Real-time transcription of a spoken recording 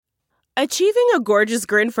Achieving a gorgeous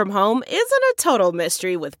grin from home isn't a total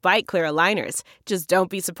mystery with Bite Clear aligners. Just don't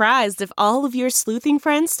be surprised if all of your sleuthing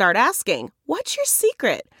friends start asking, "What's your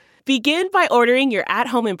secret?" Begin by ordering your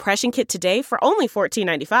at-home impression kit today for only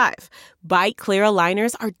 $14.95. Bite Clear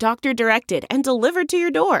aligners are doctor-directed and delivered to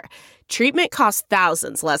your door. Treatment costs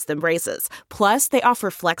thousands less than braces. Plus, they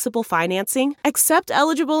offer flexible financing, accept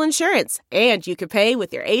eligible insurance, and you can pay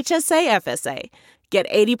with your HSA FSA. Get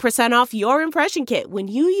 80% off your impression kit when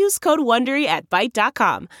you use code WONDERY at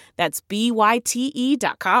Byte.com. That's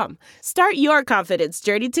BYTE.com. Start your confidence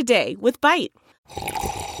journey today with Byte.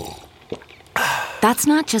 That's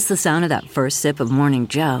not just the sound of that first sip of Morning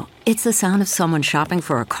Joe. It's the sound of someone shopping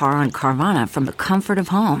for a car on Carvana from the comfort of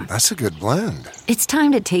home. That's a good blend. It's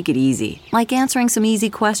time to take it easy, like answering some easy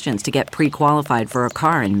questions to get pre-qualified for a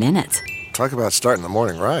car in minutes. Talk about starting the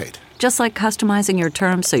morning right. Just like customizing your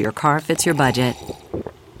terms so your car fits your budget.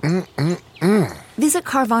 Visit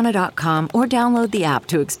Carvana.com or download the app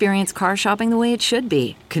to experience car shopping the way it should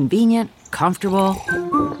be. Convenient, comfortable.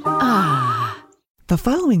 Ah. The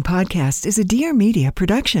following podcast is a Dear Media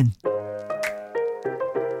production.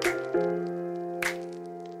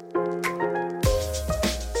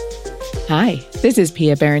 Hi, this is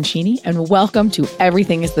Pia Baroncini, and welcome to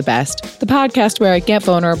Everything is the Best, the podcast where I get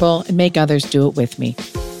vulnerable and make others do it with me.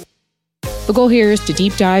 The goal here is to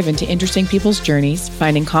deep dive into interesting people's journeys,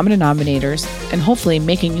 finding common denominators, and hopefully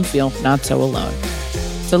making you feel not so alone.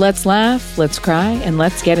 So let's laugh, let's cry, and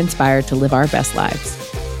let's get inspired to live our best lives.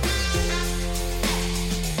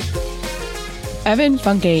 Evan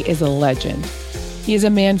Funke is a legend. He is a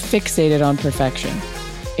man fixated on perfection.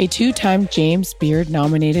 A two-time James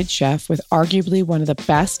Beard-nominated chef with arguably one of the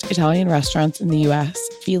best Italian restaurants in the U.S.,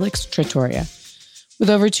 Felix Trattoria. With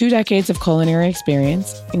over 2 decades of culinary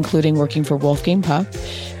experience, including working for Wolfgang Puck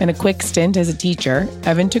and a quick stint as a teacher,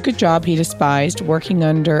 Evan took a job he despised working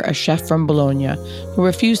under a chef from Bologna who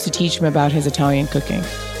refused to teach him about his Italian cooking.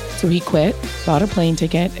 So he quit, bought a plane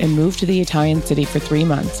ticket, and moved to the Italian city for 3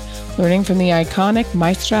 months, learning from the iconic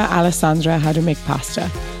Maestra Alessandra how to make pasta.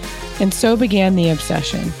 And so began the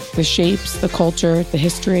obsession. The shapes, the culture, the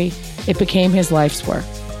history, it became his life's work.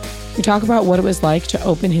 We talk about what it was like to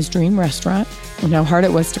open his dream restaurant, and how hard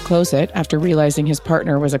it was to close it after realizing his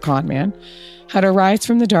partner was a con man, how to rise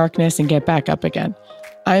from the darkness and get back up again.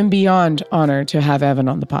 I'm beyond honored to have Evan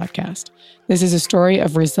on the podcast. This is a story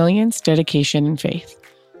of resilience, dedication, and faith.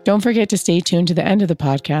 Don't forget to stay tuned to the end of the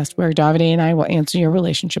podcast where Davide and I will answer your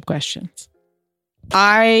relationship questions.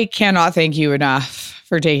 I cannot thank you enough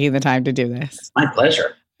for taking the time to do this. My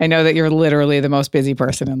pleasure. I know that you're literally the most busy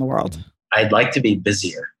person in the world. I'd like to be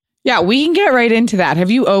busier. Yeah, we can get right into that.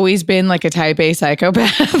 Have you always been like a type A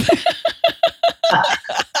psychopath?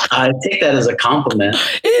 I take that as a compliment.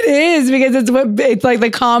 It is, because it's like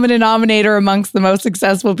the common denominator amongst the most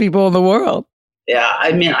successful people in the world. Yeah,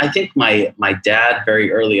 I mean, I think my dad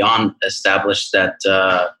very early on established that,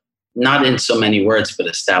 not in so many words, but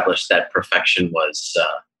established that perfection was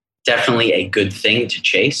definitely a good thing to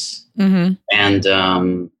chase. Mm-hmm.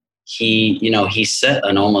 And he set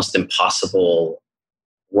an almost impossible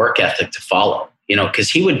work ethic to follow, because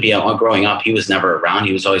he would be growing up. He was never around.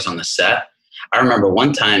 He was always on the set. I remember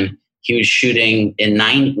one time he was shooting in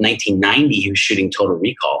 1990. He was shooting Total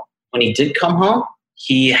Recall. When he did come home,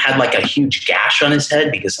 he had like a huge gash on his head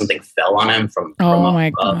because something fell on him from my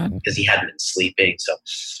above, God. because he hadn't been sleeping. So,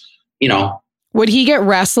 Would he get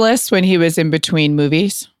restless when he was in between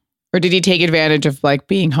movies? Or did he take advantage of like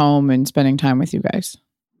being home and spending time with you guys?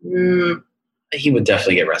 He would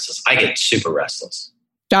definitely get restless. I get super restless.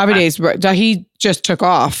 Davide's, he just took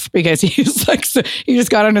off because he's like, he just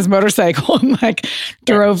got on his motorcycle and like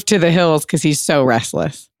drove to the hills because he's so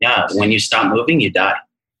restless. Yeah. When you stop moving, you die.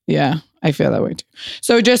 Yeah, I feel that way too.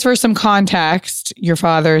 So just for some context, your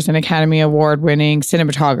father's an Academy Award winning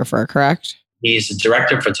cinematographer, correct? He's a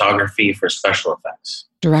director of photography for special effects.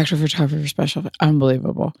 Director of photography for special effects.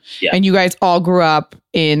 Unbelievable. Yeah. And you guys all grew up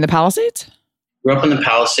in the Palisades? Grew up in the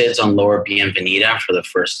Palisades on Lower Bienvenida for the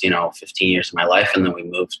first, 15 years of my life. And then we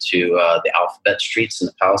moved to the Alphabet Streets in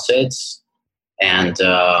the Palisades. And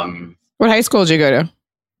what high school did you go to?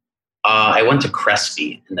 I went to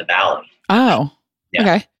Crespi in the Valley. Oh, yeah.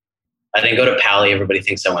 Okay. I didn't go to Pali. Everybody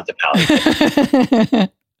thinks I went to Pali.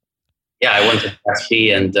 Yeah, I went to Crespi,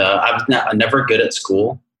 and I'm never good at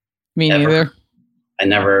school. Me neither.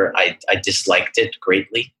 I disliked it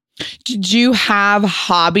greatly. Did you have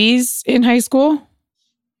hobbies in high school?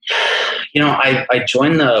 I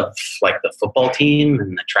joined the football team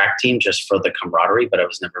and the track team just for the camaraderie, but I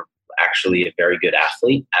was never actually a very good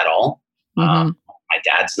athlete at all. Mm-hmm. My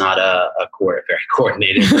dad's not a very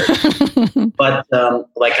coordinated person. But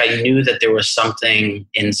like I knew that there was something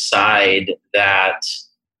inside that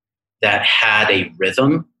had a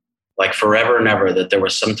rhythm, like forever and ever, that there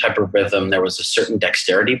was some type of rhythm. There was a certain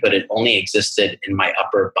dexterity, but it only existed in my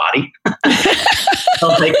upper body. So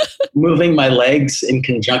like moving my legs in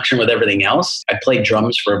conjunction with everything else. I played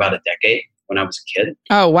drums for about a decade when I was a kid.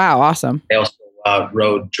 Oh, wow. Awesome. I also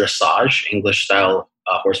rode dressage, English style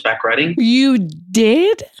horseback riding. You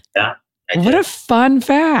did? Yeah. What a fun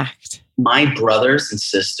fact. My brothers and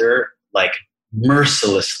sister like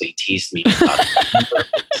mercilessly teased me about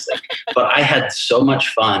it. But I had so much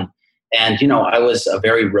fun. And, I was a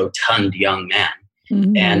very rotund young man.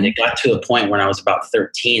 Mm-hmm. And it got to a point when I was about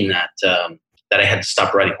 13 that I had to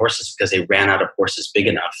stop riding horses because they ran out of horses big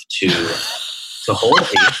enough to hold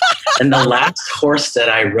me. And the last horse that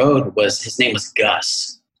I rode his name was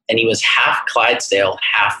Gus. And he was half Clydesdale,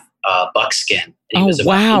 half buckskin. And he was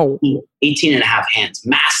about 18 and a half hands.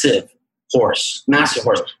 Massive horse.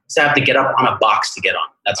 So I have to get up on a box to get on.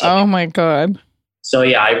 That's how my God. So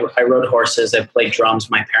yeah, I rode horses. I played drums.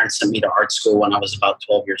 My parents sent me to art school when I was about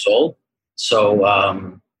 12 years old. So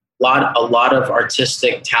a lot of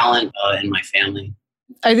artistic talent in my family.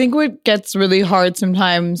 I think what gets really hard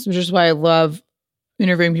sometimes, which is why I love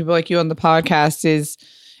interviewing people like you on the podcast, is,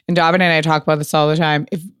 and Davin and I talk about this all the time,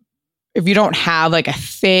 if you don't have like a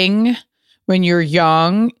thing when you're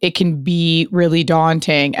young, it can be really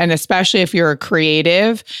daunting. And especially if you're a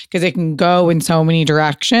creative, because it can go in so many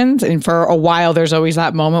directions. And for a while, there's always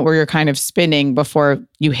that moment where you're kind of spinning before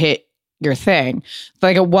you hit your thing.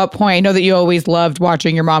 Like at what point, I know that you always loved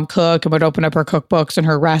watching your mom cook and would open up her cookbooks and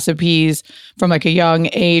her recipes from like a young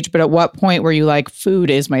age. But at what point were you like, food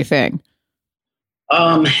is my thing?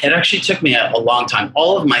 It actually took me a long time.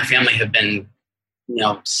 All of my family have been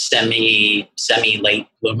semi late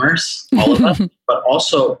bloomers, all of them, but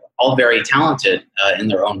also all very talented in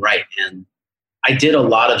their own right. And I did a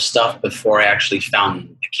lot of stuff before I actually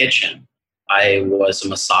found the kitchen. I was a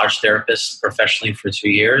massage therapist professionally for 2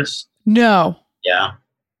 years. No. Yeah.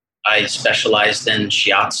 I specialized in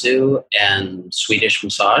shiatsu and Swedish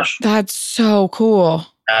massage. That's so cool.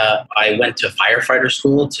 I went to firefighter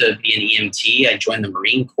school to be an EMT. I joined the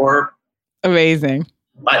Marine Corps. Amazing.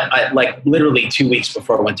 I like literally 2 weeks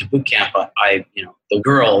before I went to boot camp, the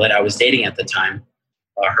girl that I was dating at the time,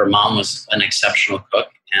 her mom was an exceptional cook.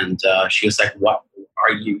 And she was like, "What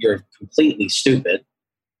are you? You're completely stupid.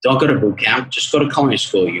 Don't go to boot camp. Just go to culinary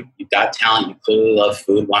school. You've got talent. You clearly love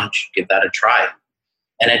food. Why don't you give that a try?"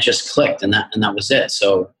 And it just clicked. And that was it.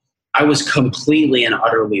 So I was completely and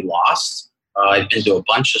utterly lost. I'd been to a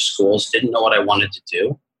bunch of schools, didn't know what I wanted to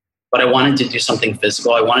do. But I wanted to do something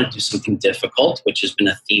physical. I wanted to do something difficult, which has been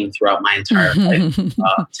a theme throughout my entire life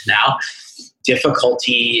to now.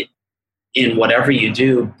 Difficulty in whatever you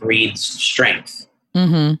do breeds strength.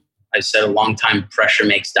 Mm-hmm. I said a long time, pressure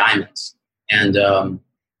makes diamonds. And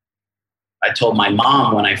I told my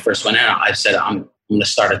mom when I first went in, I said, I'm going to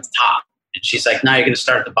start at the top. And she's like, "No, you're going to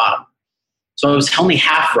start at the bottom." So it was only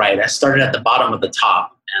half right. I started at the bottom of the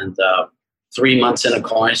top. And 3 months into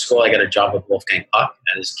culinary school, I got a job with Wolfgang Puck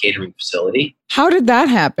at his catering facility. How did that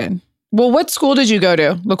happen? Well, what school did you go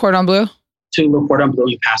to? Le Cordon Bleu? To Le Cordon Bleu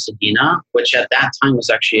in Pasadena, which at that time was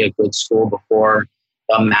actually a good school before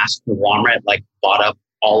a mass conglomerate bought up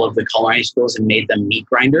all of the culinary schools and made them meat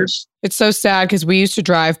grinders. It's so sad because we used to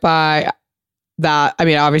drive by that. I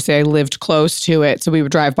mean, obviously I lived close to it. So we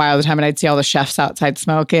would drive by all the time and I'd see all the chefs outside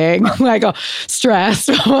smoking, like all stressed.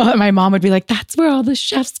 My mom would be like, "That's where all the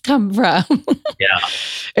chefs come from." Yeah.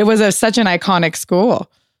 It was such an iconic school.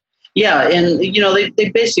 Yeah. And, they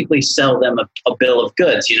basically sell them a bill of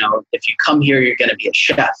goods. If you come here, you're going to be a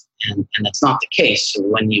chef. And that's not the case. So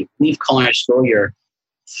when you leave culinary school, you're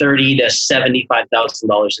 $30,000 to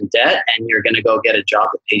 $75,000 in debt, and you're going to go get a job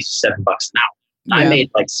that pays you $7 an hour. Yeah. I made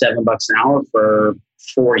like $7 an hour for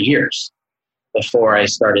 4 years before I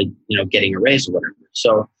started, getting a raise or whatever.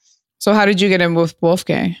 So how did you get in with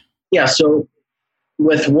Wolfgang? Yeah. So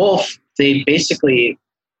with Wolf, they basically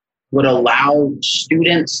would allow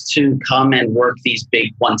students to come and work these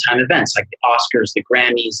big one-time events like the Oscars, the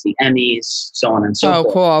Grammys, the Emmys, so on and so forth.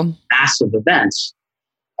 Oh, cool. Massive events.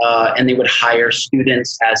 And they would hire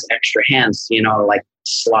students as extra hands, like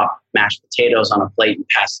slop mashed potatoes on a plate and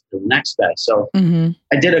pass it to the next guy. So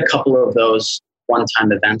I did a couple of those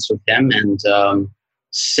one-time events with him and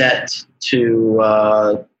set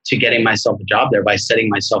to getting myself a job there by setting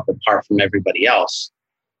myself apart from everybody else.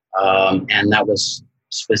 And that was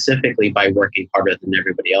specifically by working harder than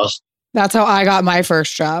everybody else. That's how I got my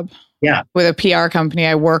first job. Yeah. With a PR company.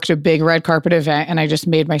 I worked a big red carpet event and I just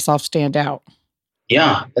made myself stand out.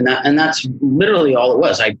 Yeah. And that's literally all it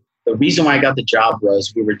was. The reason why I got the job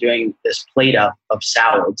was we were doing this plate up of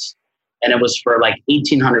salads, and it was for like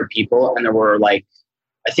 1,800 people. And there were like,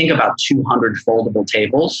 I think about 200 foldable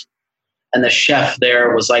tables. And the chef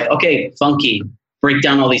there was like, okay, Funke, break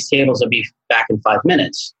down all these tables. I'll be back in 5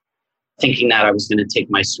 minutes. Thinking that I was going to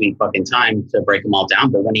take my sweet fucking time to break them all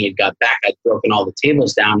down. But when he had got back, I'd broken all the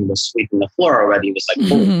tables down and was sweeping the floor already. He was like,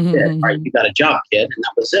 holy shit, all right, you got a job, kid. And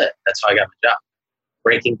that was it. That's how I got my job.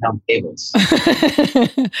 Breaking down tables.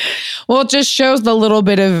 Well, it just shows that little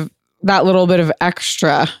bit of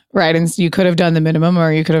extra, right? And so you could have done the minimum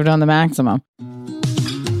or you could have done the maximum.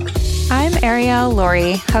 I'm Arielle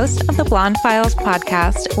Laurie, host of the Blonde Files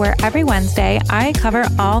podcast, where every Wednesday I cover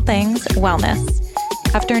all things wellness.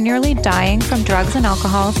 After nearly dying from drugs and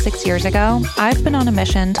alcohol 6 years ago, I've been on a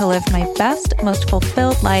mission to live my best, most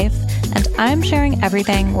fulfilled life, and I'm sharing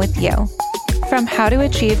everything with you. From how to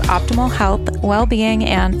achieve optimal health, well-being,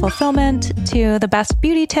 and fulfillment to the best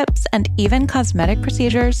beauty tips and even cosmetic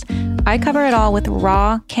procedures, I cover it all with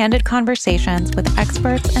raw, candid conversations with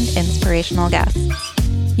experts and inspirational guests.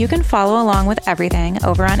 You can follow along with everything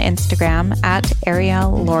over on Instagram at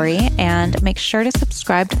Arielle Laurie, and make sure to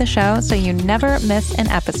subscribe to the show so you never miss an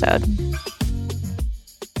episode.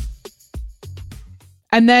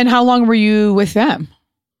 And then how long were you with them?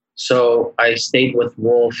 So I stayed with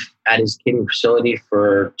Wolf at his catering facility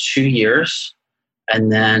for 2 years.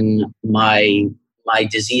 And then my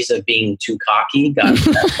disease of being too cocky got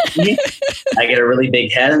me. I get a really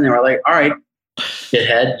big head, and they were like, all right,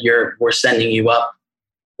 shithead, we're sending you up.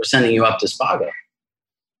 We're sending you up to Spago.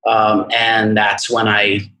 And that's when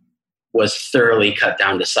I was thoroughly cut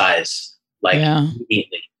down to size,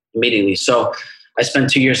 immediately. So I spent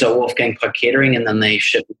 2 years at Wolfgang Puck Catering, and then they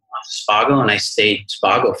shipped me off to Spago, and I stayed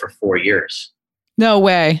Spago for 4 years. No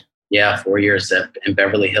way. Yeah, 4 years in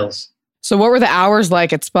Beverly Hills. So what were the hours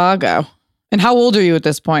like at Spago? And how old are you at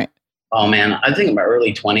this point? Oh, man, I think in my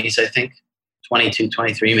early 20s, 22,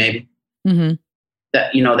 23 maybe. Mm-hmm.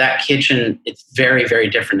 That kitchen, it's very, very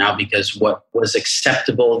different now, because what was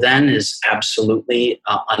acceptable then is absolutely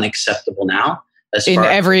unacceptable now. In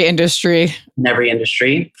every industry. In every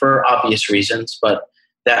industry, for obvious reasons. But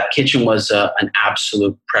that kitchen was an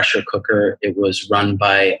absolute pressure cooker. It was run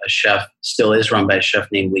by a chef, still is run by a chef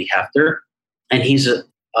named Lee Hefter. And he's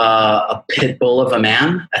a pit bull of a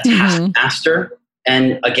man, a taskmaster.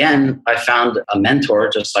 And again, I found a mentor,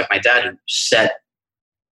 just like my dad, who set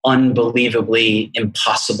unbelievably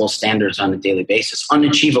impossible standards on a daily basis,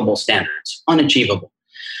 unachievable standards, unachievable.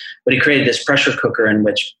 But he created this pressure cooker in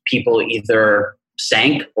which people either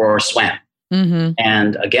sank or swam. Mm-hmm.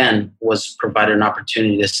 And again, was provided an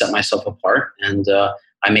opportunity to set myself apart. And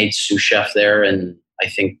I made sous chef there in, I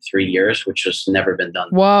think, 3 years, which has never been done.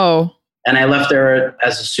 Whoa. And I left there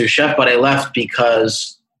as a sous chef, but I left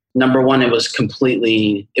because, number one, it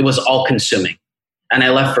was all consuming. And I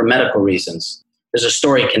left for medical reasons. There's a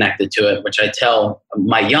story connected to it, which I tell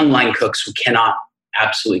my young line cooks who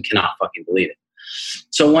absolutely cannot fucking believe it.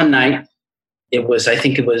 So one night, I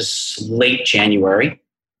think it was late January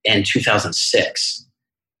in 2006.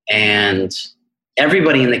 And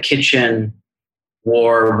everybody in the kitchen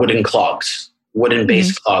wore wooden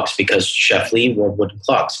based clogs, because Chef Lee wore wooden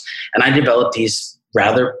clogs. And I developed these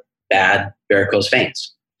rather bad varicose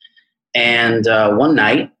veins. And one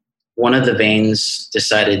night, one of the veins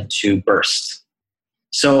decided to burst.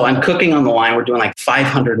 So I'm cooking on the line. We're doing like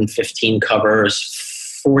 515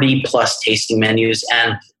 covers, 40 plus tasting menus,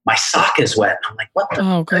 and my sock is wet. I'm like, what the?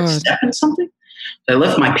 Oh, Did I step in something? So I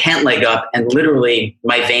lift my pant leg up, and literally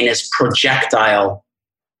my vein is projectile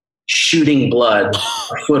shooting blood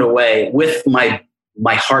a foot away with my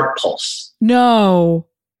heart pulse. No.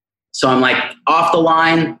 So I'm like off the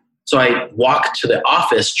line. So I walk to the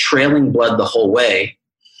office trailing blood the whole way.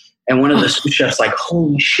 And one of the sous chefs like,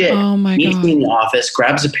 holy shit, meets me in the office,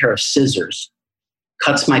 grabs a pair of scissors,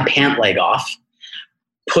 cuts my pant leg off,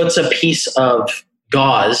 puts a piece of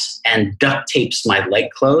gauze and duct tapes my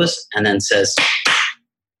leg closed, and then says,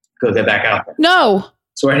 go get back out there. No.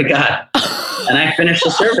 Swear to God. And I finished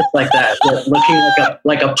the service like that, looking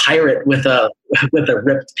like a pirate with a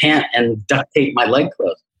ripped pant and duct tape my leg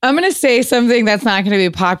closed. I'm going to say something that's not going to be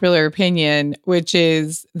a popular opinion, which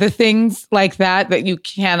is the things like that you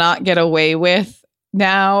cannot get away with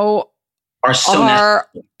now are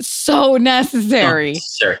so necessary.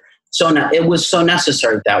 It was so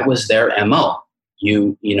necessary. That was their MO.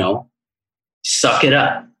 You suck it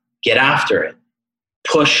up, get after it,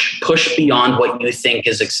 push beyond what you think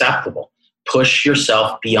is acceptable, push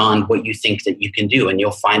yourself beyond what you think that you can do, and you'll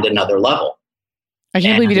find another level. I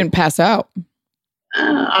can't believe you didn't pass out.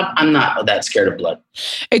 I'm not that scared of blood.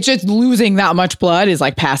 It's just losing that much blood is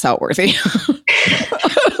like pass out worthy.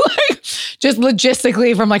 Like, just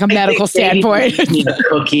logistically from like a medical standpoint. A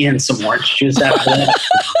cookie and some orange juice after that.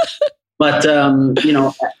 But,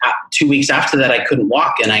 2 weeks after that, I couldn't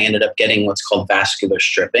walk and I ended up getting what's called vascular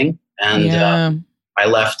stripping. And I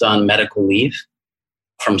left on medical leave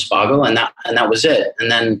from Spago and that was it. And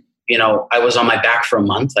then, I was on my back for a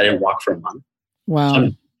month. I didn't walk for a month. Wow. So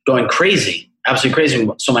I'm going crazy, absolutely crazy.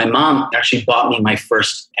 So my mom actually bought me my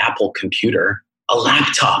first Apple computer, a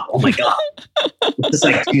laptop. Oh my God. This is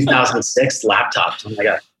like 2006 laptops. Oh my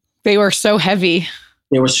God. They were so heavy.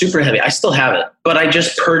 They were super heavy. I still have it, but I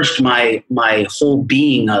just purged my whole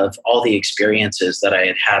being of all the experiences that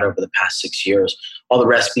I had over the past 6 years, all the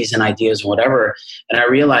recipes and ideas and whatever. And I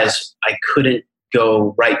realized I couldn't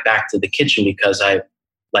go right back to the kitchen because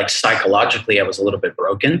psychologically, I was a little bit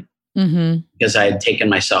broken because I had taken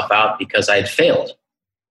myself out because I had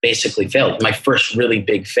basically failed. My first really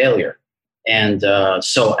big failure. And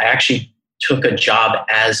so I actually took a job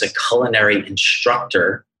as a culinary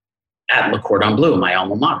instructor at Le Cordon Bleu, my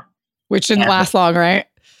alma mater. Which didn't last long, right?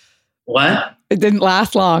 What? It didn't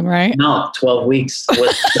last long, right? No, 12 weeks.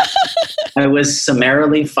 I was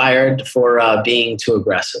summarily fired for being too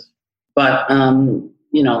aggressive. But,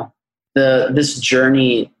 this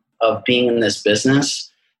journey of being in this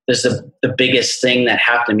business, there's the biggest thing that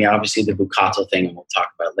happened to me, obviously the Bucato thing, and we'll talk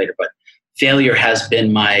about it later, but failure has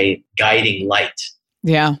been my guiding light.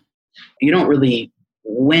 Yeah. You don't really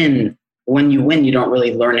win. When you win, you don't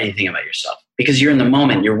really learn anything about yourself because you're in the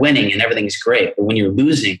moment, you're winning and everything's great. But when you're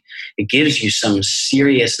losing, it gives you some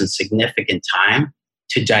serious and significant time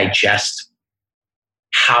to digest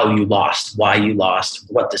how you lost, why you lost,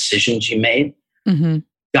 what decisions you made,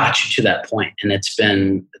 got you to that point. And it's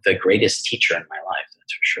been the greatest teacher in my life,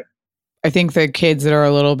 that's for sure. I think the kids that are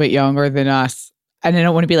a little bit younger than us, and I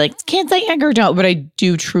don't want to be like, kids that younger don't, but I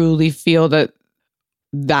do truly feel that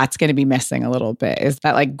that's going to be missing a little bit, is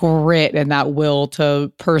that like grit and that will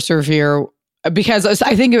to persevere. Because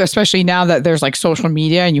I think especially now that there's like social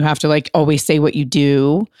media and you have to like always say what you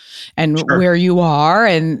do and where you are,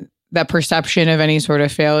 and that perception of any sort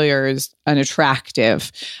of failure is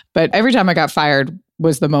unattractive. But every time I got fired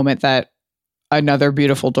was the moment that another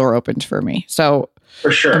beautiful door opened for me. So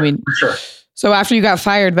for sure. So after you got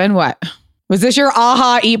fired, then what? Was this your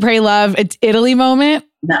aha, eat, pray, love, it's Italy moment?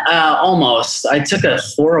 Almost. I took a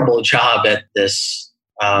horrible job at this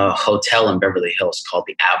hotel in Beverly Hills called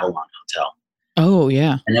the Avalon Hotel. Oh,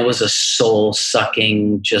 yeah. And it was a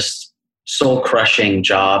soul-sucking, just soul-crushing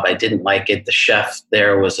job. I didn't like it. The chef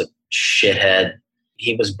there was a shithead.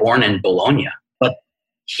 He was born in Bologna, but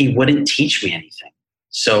he wouldn't teach me anything.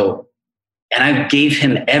 So, and I gave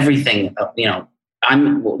him everything, the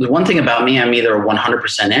one thing about me, I'm either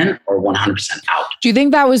 100% in or 100% out. Do you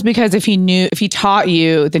think that was because if he taught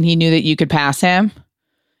you, then he knew that you could pass him?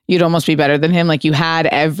 You'd almost be better than him. Like you had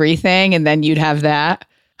everything and then you'd have that.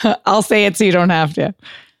 I'll say it so you don't have to.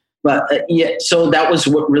 But so that was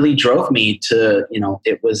what really drove me to,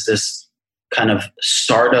 it was this kind of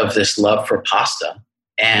start of this love for pasta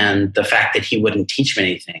and the fact that he wouldn't teach me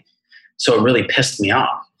anything. So it really pissed me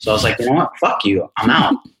off. So I was like, you know what? Fuck you. I'm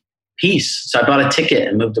out. Peace. So I bought a ticket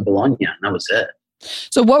and moved to Bologna, and that was it.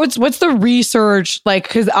 So what's the research like?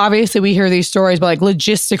 Because obviously we hear these stories, but like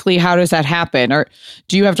logistically, how does that happen? Or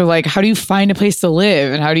do you have to how do you find a place to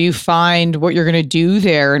live, and how do you find what you're going to do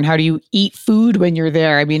there, and how do you eat food when you're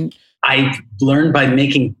there? I mean, I learned by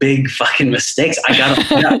making big fucking mistakes. I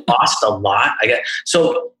got lost a lot.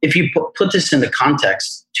 So if you put this into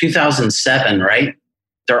context, 2007, right?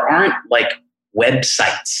 There aren't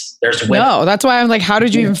websites. No, that's why I'm like, how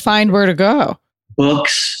did you even find where to go?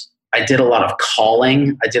 Books. I did a lot of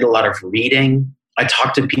calling. I did a lot of reading. I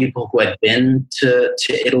talked to people who had been to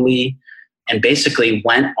Italy and basically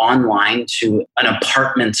went online to an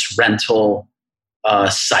apartments rental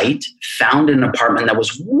site, found an apartment that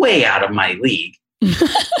was way out of my league,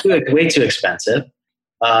 way too expensive.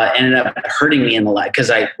 Ended up hurting me in the life because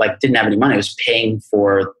I didn't have any money. I was paying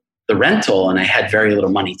for the rental and I had very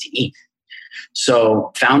little money to eat.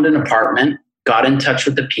 So found an apartment, got in touch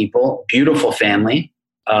with the people, beautiful family.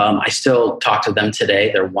 I still talk to them today.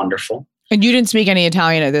 They're wonderful. And you didn't speak any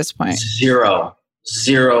Italian at this point? Zero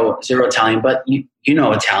Italian. But you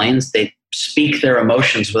know Italians, they speak their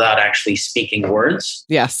emotions without actually speaking words.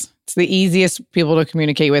 Yes. It's the easiest people to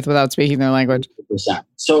communicate with without speaking their language. 100%.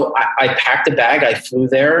 So I packed a bag. I flew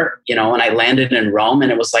there, and I landed in Rome,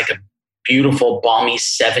 and it was like a beautiful, balmy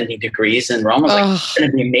 70 degrees in Rome. I was like, it's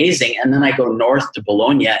going to be amazing. And then I go north to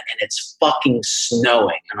Bologna and it's fucking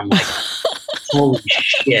snowing. And I'm like, holy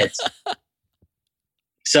shit.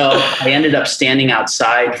 So I ended up standing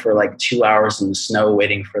outside for like 2 hours in the snow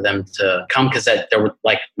waiting for them to come because there were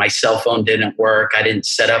like my cell phone didn't work. I didn't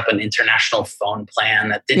set up an international phone plan.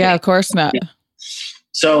 That didn't. Yeah, of course not.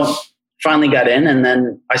 So finally got in, and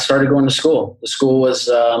then I started going to school. The school was,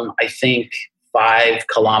 I think, 5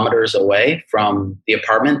 kilometers away from the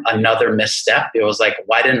apartment. Another misstep. It was like,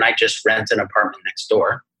 why didn't I just rent an apartment next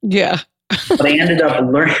door? Yeah. But I ended up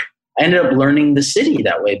learning the city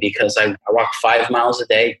that way because I walked 5 miles a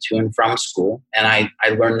day to and from school, and I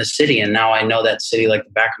learned the city, and now I know that city like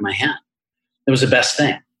the back of my hand. It was the best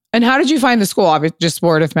thing. And how did you find the school? Just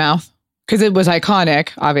word of mouth? Because it was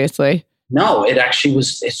iconic, obviously. No,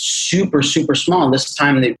 it's super, super small. And this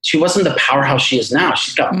time she wasn't the powerhouse she is now.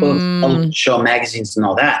 She's got books, show magazines and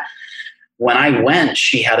all that. When I went,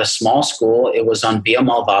 she had a small school. It was on Via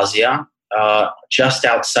Malvasia, just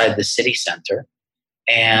outside the city center.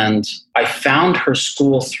 And I found her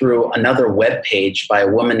school through another webpage by a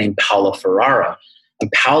woman named Paola Ferrara. And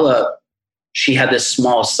Paola, she had this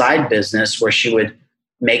small side business where she would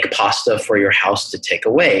make pasta for your house to take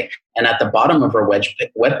away. And at the bottom of her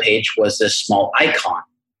webpage was this small icon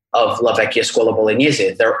of La Vecchia Scuola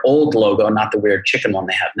Bolognese, their old logo, not the weird chicken one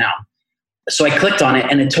they have now. So I clicked on it,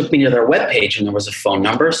 and it took me to their webpage, and there was a phone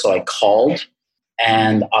number. So I called,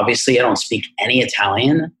 and obviously I don't speak any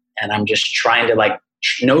Italian, and I'm just trying to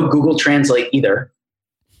no Google Translate either.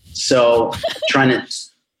 So trying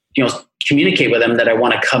to, communicate with them that I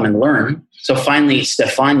want to come and learn. So finally,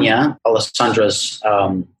 Stefania, Alessandra's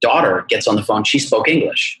daughter, gets on the phone. She spoke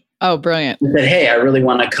English. Oh, brilliant. And said, hey, I really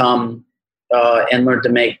want to come and learn to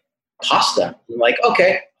make pasta. I'm like,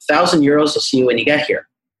 okay, 1,000 euros. I'll see you when you get here.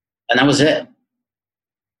 And that was it. It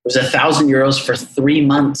was 1,000 euros for 3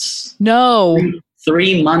 months. No.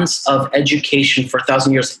 3 months of education for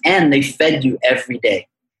 1,000 euros. And they fed you every day.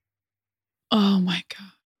 Oh, my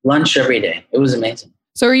God. Lunch every day. It was amazing.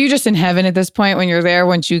 So are you just in heaven at this point when you're there,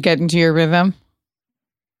 once you get into your rhythm?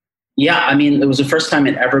 Yeah, I mean, it was the first time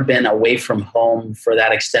I'd ever been away from home for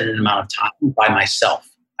that extended amount of time by myself.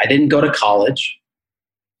 I didn't go to college.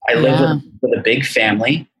 I live with a big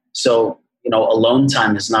family. So, alone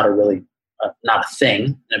time is not a thing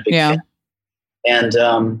in a big family.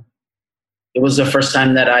 And it was the first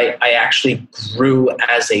time that I actually grew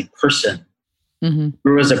as a person. Mm-hmm.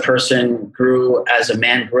 Grew as a person, grew as a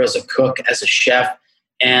man, grew as a cook, as a chef.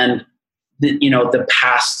 And, the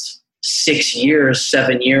past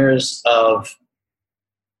 7 years of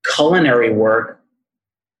culinary work,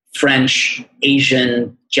 French,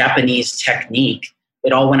 Asian, Japanese technique,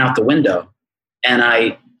 it all went out the window. And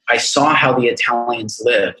I saw how the Italians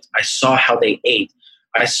lived. I saw how they ate.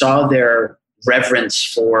 I saw their reverence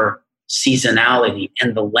for seasonality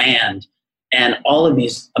and the land and all of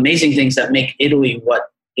these amazing things that make Italy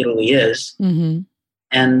what Italy is. Mm-hmm.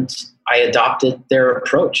 And I adopted their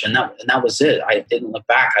approach, and that was it. I didn't look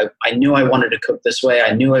back. I knew I wanted to cook this way.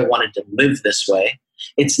 I knew I wanted to live this way.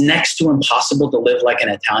 It's next to impossible to live like an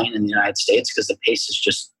Italian in the United States because the pace is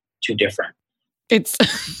just too different. It's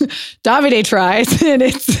Davide tries, and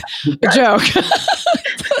it's a joke.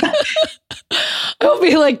 He'll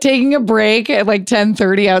be taking a break at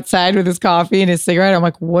 10:30 outside with his coffee and his cigarette. I'm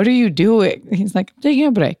like, "What are you doing?" He's like, "I'm taking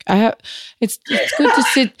a break. It's good to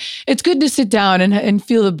sit. It's good to sit down and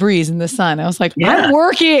feel the breeze in the sun." I was like, "I'm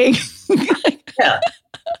working." Yeah,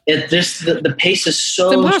 the pace is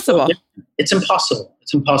so impossible. It's impossible.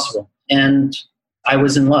 It's impossible. And I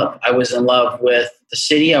was in love. I was in love with the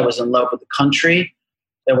city. I was in love with the country.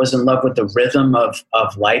 I was in love with the rhythm of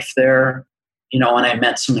life there. And I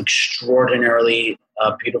met some extraordinarily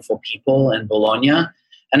beautiful people in Bologna.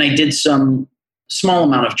 And I did some small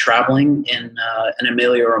amount of traveling in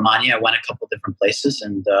Emilia-Romagna. I went a couple different places,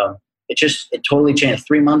 and it totally changed.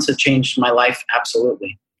 3 months have changed my life,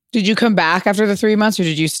 absolutely. Did you come back after the 3 months, or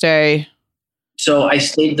did you stay? So I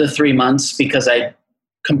stayed the 3 months because I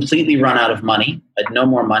completely run out of money. I had no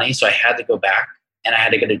more money, so I had to go back, and I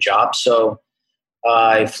had to get a job. So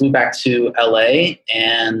I flew back to LA,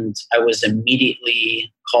 and I was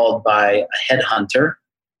immediately called by a headhunter.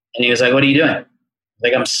 And he was like, "What are you doing?" I was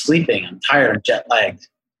like, "I'm sleeping. I'm tired. I'm jet lagged.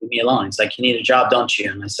 Leave me alone." He's like, "You need a job, don't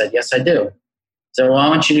you?" And I said, "Yes, I do." So, "Well, I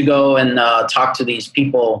want you to go and talk to these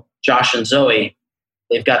people, Josh and Zoe.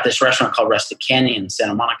 They've got this restaurant called Rustic Canyon in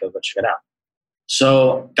Santa Monica. Go check it out."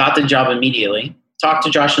 So got the job immediately. Talked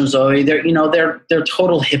to Josh and Zoe. They're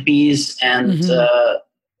total hippies, and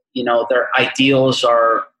their ideals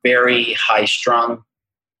are very high strung.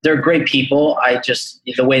 They're great people.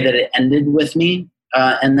 The way that it ended with me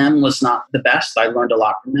and them was not the best. I learned a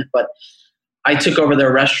lot from it, but I took over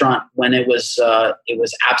their restaurant when it was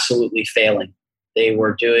absolutely failing. They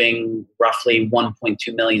were doing roughly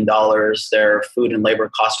 $1.2 million. Their food and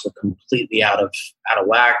labor costs were completely out of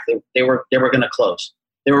whack. They were going to close.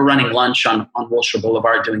 They were running lunch on Wilshire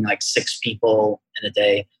Boulevard, doing like 6 people in a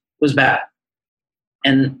day. It was bad.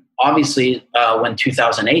 And obviously, when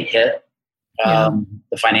 2008 hit,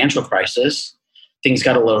 the financial crisis, things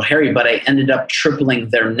got a little hairy, but I ended up tripling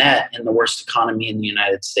their net in the worst economy in the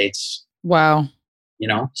United States. Wow.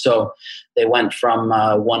 So they went from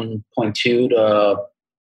 1.2 to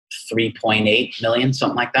 3.8 million,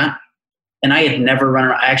 something like that. And I had never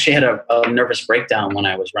I actually had a nervous breakdown when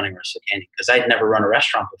I was running Rustic Candy because I had never run a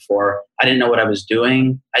restaurant before. I didn't know what I was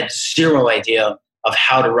doing. I had zero idea of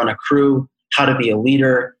how to run a crew, how to be a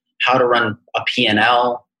leader, how to run a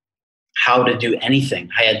P&L, how to do anything.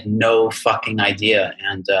 I had no fucking idea.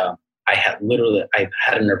 And I had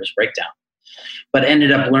a nervous breakdown, but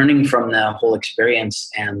ended up learning from the whole experience.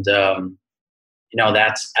 And,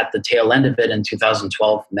 that's at the tail end of it. In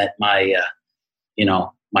 2012, met my,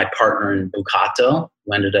 my partner in Bucato,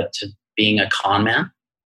 who ended up to being a con man,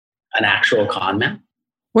 an actual con man.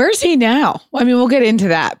 Where's he now? I mean, we'll get into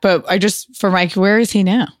that, but for Mike, where is he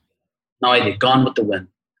now? No idea. Gone with the wind.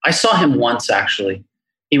 I saw him once, actually.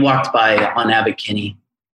 He walked by on Abbot Kinney,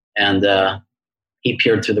 and he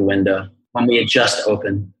peered through the window when we had just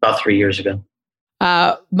opened about 3 years ago.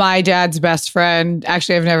 My dad's best friend,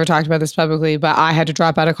 actually, I've never talked about this publicly, but I had to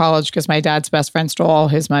drop out of college because my dad's best friend stole all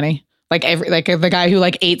his money. Like the guy who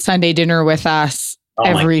ate Sunday dinner with us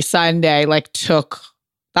every Sunday,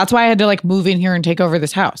 that's why I had to move in here and take over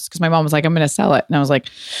this house. Cause my mom was like, I'm going to sell it. And I was like,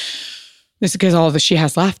 this is because all that she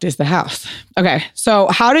has left is the house. Okay. So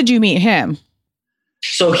how did you meet him?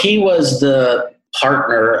 So he was the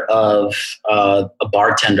partner of a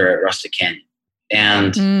bartender at Rustic Canyon.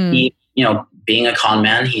 And he, being a con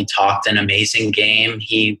man, he talked an amazing game.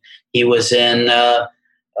 He was in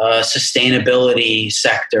sustainability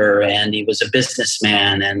sector, and he was a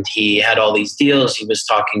businessman, and he had all these deals. He was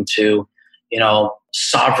talking to,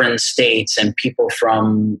 sovereign states and people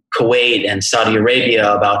from Kuwait and Saudi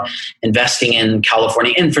Arabia about investing in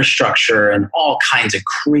California infrastructure and all kinds of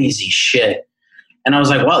crazy shit. And I was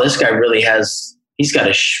like, wow, this guy really he's got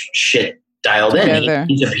his shit dialed in.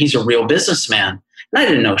 He's a real businessman. And I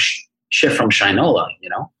didn't know shit from Shinola,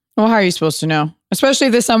 Well, how are you supposed to know? Especially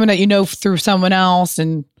if there's someone that you know through someone else.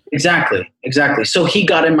 And Exactly. So he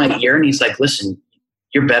got in my ear and he's like, listen,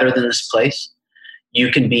 you're better than this place. You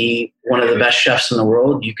can be one of the best chefs in the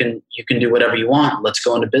world. You can do whatever you want. Let's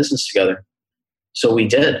go into business together. So we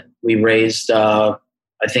did. We raised, I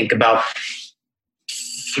think about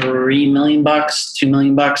 $3 million, $2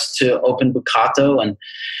 million to open Bucato. And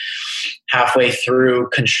halfway through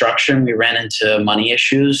construction, we ran into money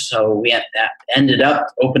issues. So we ended up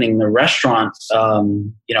opening the restaurant,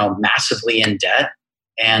 massively in debt.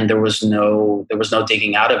 And there was no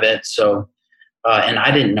digging out of it. So, and I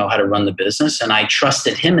didn't know how to run the business, and I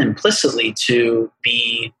trusted him implicitly to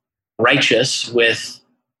be righteous with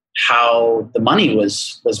how the money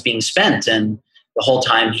was being spent. And the whole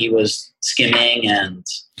time he was skimming. And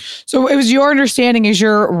so it was your understanding as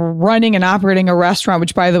you're running and operating a restaurant,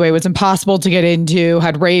 which by the way was impossible to get into,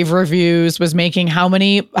 had rave reviews, was making how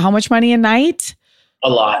much money a night? A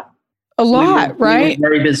lot, right? We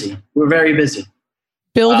were very busy.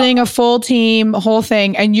 Building a full team, whole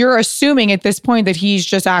thing. And you're assuming at this point that he's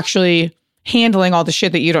just actually handling all the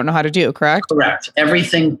shit that you don't know how to do, correct? Correct.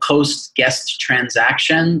 Everything post guest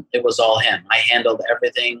transaction, it was all him. I handled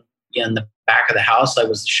everything in the back of the house. I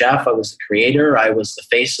was the chef. I was the creator. I was the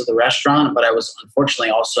face of the restaurant, but I was unfortunately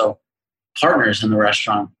also partners in the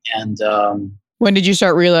restaurant. And when did you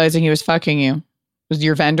start realizing he was fucking you? Was it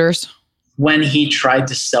your vendors? When he tried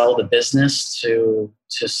to sell the business to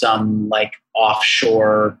some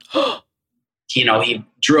offshore, he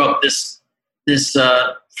drew up this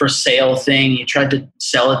for sale thing. He tried to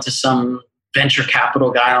sell it to some venture capital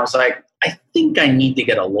guy. And I was like, I think I need to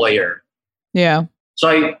get a lawyer. Yeah.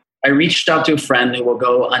 So I reached out to a friend who will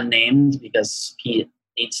go unnamed because he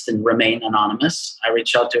needs to remain anonymous. I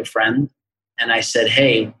reached out to a friend and I said,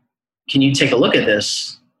 hey, can you take a look at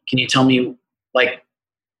this? Can you tell me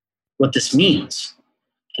what this means?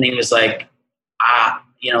 And he was like,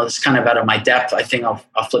 this is kind of out of my depth. I think I'll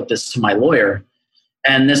flip this to my lawyer.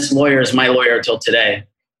 And this lawyer is my lawyer till today.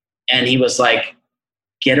 And he was like,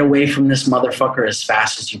 get away from this motherfucker as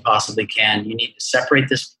fast as you possibly can. You need to separate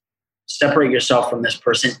yourself from this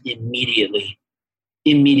person immediately.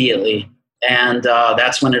 And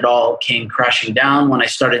that's when it all came crashing down, when I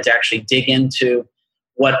started to actually dig into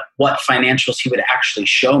what financials he would actually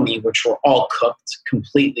show me, which were all cooked,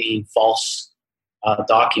 completely false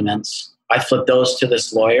documents. I flipped those to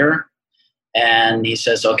this lawyer and he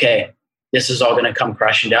says, okay, this is all going to come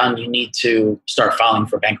crashing down. You need to start filing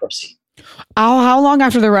for bankruptcy. How long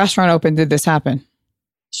after the restaurant opened did this happen?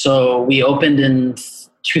 So we opened in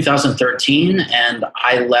 2013 and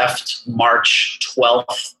I left March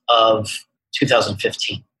 12th of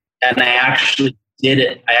 2015. And I actually did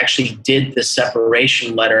it. I actually did the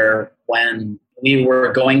separation letter when we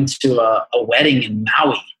were going to a wedding in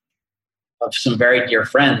Maui of some very dear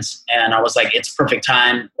friends. And I was like, it's perfect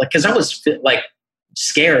time. Like, cause I was like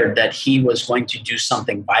scared that he was going to do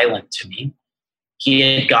something violent to me. He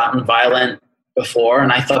had gotten violent before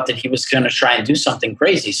and I thought that he was going to try and do something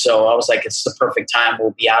crazy. So I was like, it's the perfect time.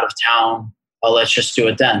 We'll be out of town. Let's just do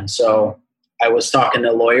it then. So I was talking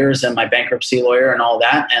to lawyers and my bankruptcy lawyer and all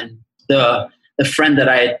that. And the friend that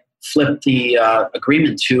I had flipped the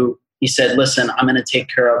agreement to, he said, listen, I'm going to take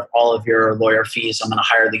care of all of your lawyer fees. I'm going to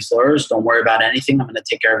hire these lawyers. Don't worry about anything. I'm going to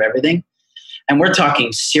take care of everything. And we're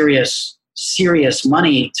talking serious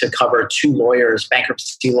money to cover 2 lawyers,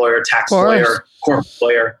 bankruptcy lawyer, tax lawyer, corporate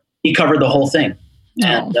lawyer. He covered the whole thing. Oh.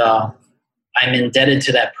 And I'm indebted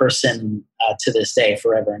to that person to this day,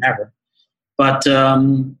 forever and ever. But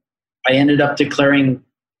I ended up declaring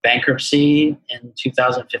bankruptcy in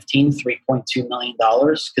 2015, $3.2 million,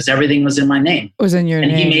 because everything was in my name. It was in your name.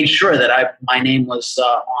 And he made sure that my name was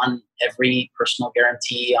on every personal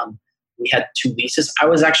guarantee. We had 2 leases. I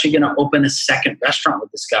was actually going to open a second restaurant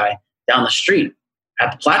with this guy down the street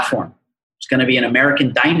at the platform. It's going to be an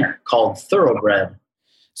American diner called Thoroughbred.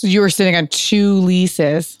 So you were sitting on 2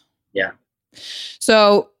 leases. Yeah.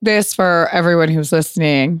 So this, for everyone who's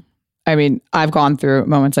listening, I mean, I've gone through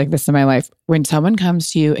moments like this in my life. When someone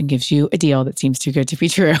comes to you and gives you a deal that seems too good to be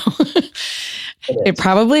true, it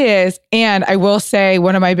probably is. And I will say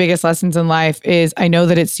one of my biggest lessons in life is I know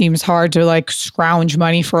that it seems hard to like scrounge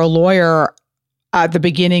money for a lawyer at the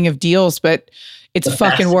beginning of deals, but it's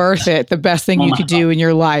fucking worth it. The best thing you could do in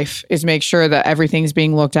your life is make sure that everything's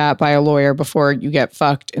being looked at by a lawyer before you get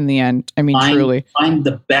fucked in the end. I mean, truly. Find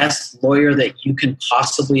the best lawyer that you can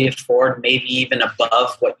possibly afford, maybe even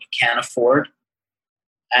above what you can afford.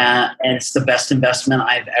 And it's the best investment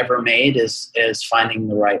I've ever made is finding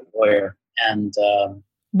the right lawyer. And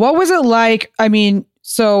what was it like? I mean,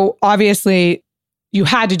 so obviously you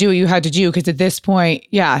had to do what you had to do because at this point,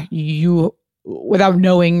 yeah, you... without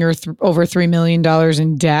knowing you're over $3 million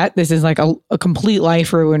in debt, this is like a complete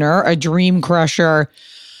life ruiner, a dream crusher.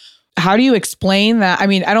 How do you explain that? I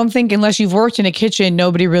mean, I don't think unless you've worked in a kitchen,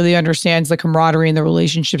 nobody really understands the camaraderie and the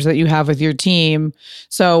relationships that you have with your team.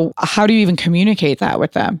 So how do you even communicate that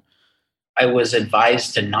with them? I was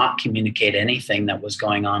advised to not communicate anything that was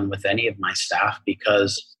going on with any of my staff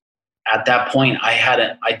because at that point,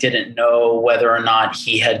 I didn't know whether or not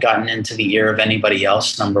he had gotten into the ear of anybody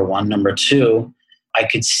else, number one. Number two, I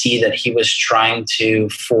could see that he was trying to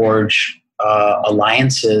forge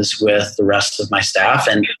alliances with the rest of my staff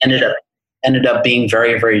and ended up being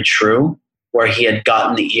very, very true, where he had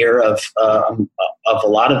gotten the ear of a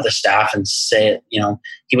lot of the staff and said,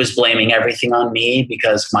 he was blaming everything on me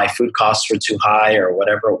because my food costs were too high or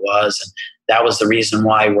whatever it was. And that was the reason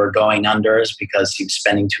why we're going under is because he was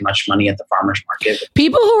spending too much money at the farmer's market.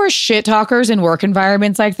 People who are shit talkers in work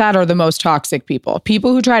environments like that are the most toxic people.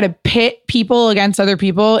 People who try to pit people against other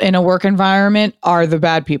people in a work environment are the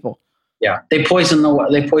bad people. Yeah, they poison the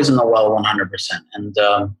well 100%. And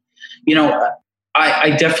I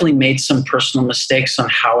definitely made some personal mistakes on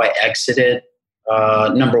how I exited.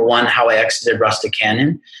 Number one, how I exited Rustic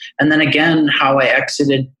Canyon, and then again how I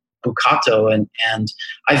exited Bucato, and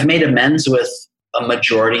I've made amends with a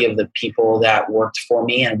majority of the people that worked for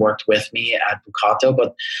me and worked with me at Bucato,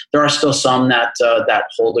 but there are still some that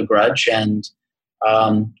hold a grudge, and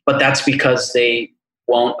but that's because they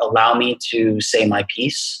won't allow me to say my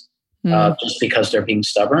piece, just because they're being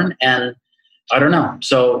stubborn, and I don't know.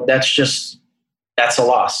 So that's a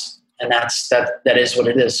loss, and that is what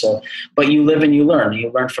it is. So, but you live and you learn.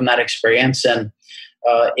 You learn from that experience, and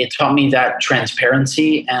it taught me that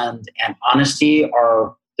transparency and honesty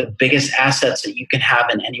are the biggest assets that you can have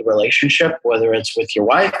in any relationship, whether it's with your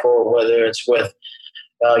wife or whether it's with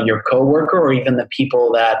your coworker or even the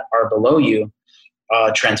people that are below you.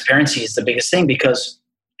 Transparency is the biggest thing, because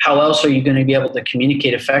how else are you going to be able to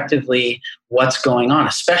communicate effectively what's going on,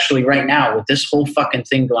 especially right now with this whole fucking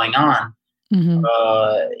thing going on? Mm-hmm.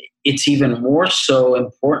 It's even more so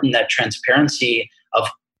important that transparency of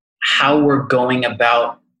how we're going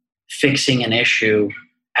about fixing an issue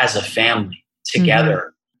as a family together.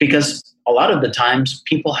 Mm-hmm. Because a lot of the times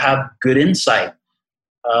people have good insight.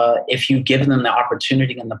 If you give them the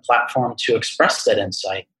opportunity and the platform to express that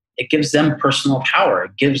insight, it gives them personal power.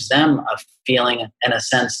 It gives them a feeling and a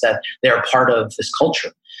sense that they're part of this culture.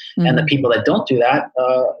 Mm-hmm. And the people that don't do that,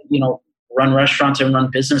 run restaurants and run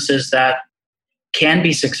businesses that can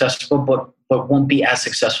be successful, but won't be as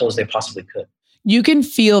successful as they possibly could. You can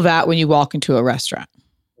feel that when you walk into a restaurant.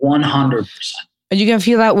 100%. And you can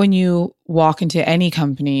feel that when you walk into any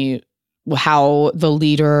company, how the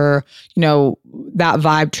leader, that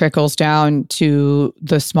vibe trickles down to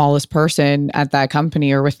the smallest person at that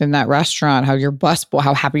company or within that restaurant, how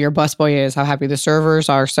happy your busboy is, how happy the servers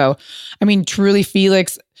are. So, truly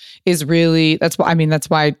Felix is really, that's why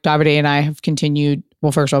Davide and I have continued.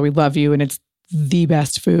 Well, first of all, we love you and it's the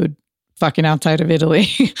best food fucking outside of Italy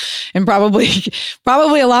and probably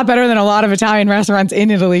a lot better than a lot of Italian restaurants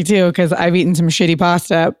in Italy too, because I've eaten some shitty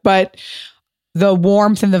pasta, but the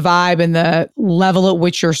warmth and the vibe and the level at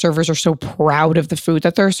which your servers are so proud of the food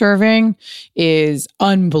that they're serving is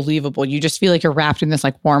unbelievable. You just feel like you're wrapped in this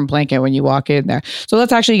like warm blanket when you walk in there. So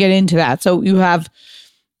let's actually get into that. So you have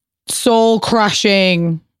soul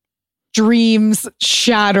crushing, dreams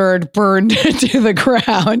shattered, burned to the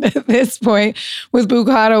ground at this point with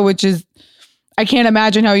Bucato, which is, I can't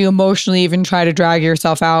imagine how you emotionally even try to drag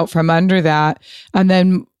yourself out from under that. And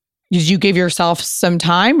then did you give yourself some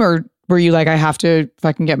time, or were you like, I have to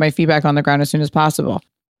fucking get my feet back on the ground as soon as possible?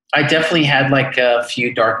 I definitely had like a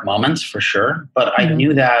few dark moments for sure, but I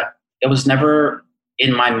knew that it was never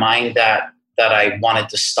in my mind that I wanted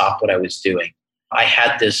to stop what I was doing. I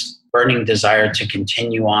had this burning desire to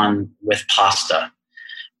continue on with pasta,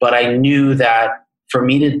 but I knew that for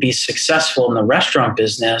me to be successful in the restaurant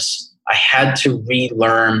business, I had to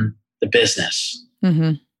relearn the business,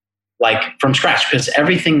 like from scratch, because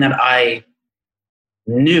everything that I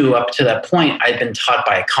knew up to that point, I'd been taught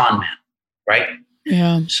by a con man, right?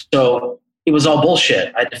 Yeah. So it was all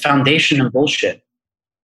bullshit. I had the foundation in bullshit.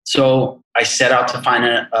 So I set out to find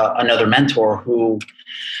another mentor who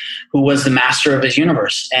was the master of his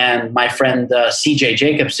universe. And my friend CJ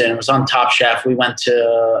Jacobson was on Top Chef. We went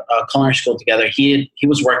to culinary school together. He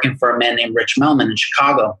was working for a man named Rich Melman in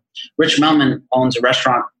Chicago. Rich Melman owns a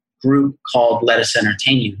restaurant group called Let Us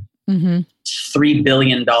Entertain You. It's $3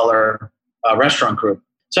 billion restaurant group.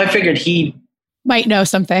 So I figured he might know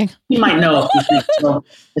something. He might know a few things. So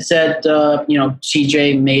I said,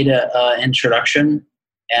 CJ made an introduction,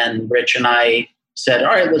 and Rich and I said,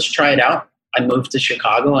 all right, let's try it out. I moved to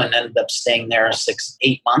Chicago and ended up staying there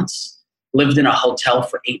 8 months, lived in a hotel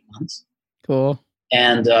for 8 months. Cool.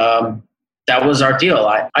 And that was our deal.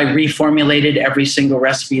 I reformulated every single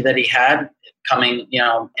recipe that he had coming,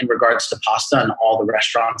 in regards to pasta and all the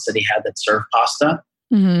restaurants that he had that served pasta.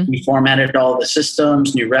 We formatted all the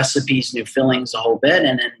systems, new recipes, new fillings, a whole bit.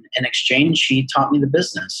 And in exchange, he taught me the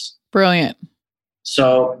business. Brilliant.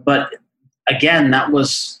 So, but again, I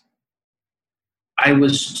was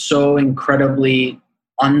so incredibly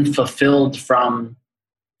unfulfilled from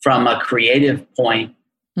a creative point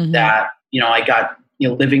that, I got,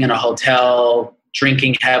 living in a hotel,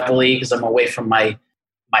 drinking heavily because I'm away from my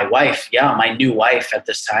wife. Yeah. My new wife at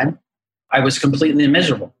this time. I was completely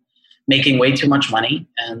miserable, making way too much money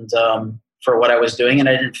and for what I was doing, and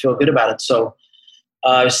I didn't feel good about it. So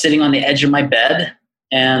I was sitting on the edge of my bed,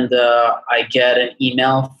 and I get an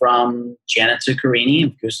email from Janet Zuccarini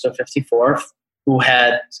of Gusto 54, who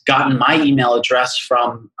had gotten my email address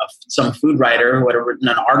from some food writer who had written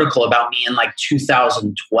an article about me in like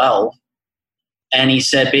 2012. And he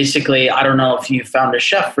said, basically, I don't know if you found a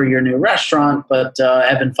chef for your new restaurant, but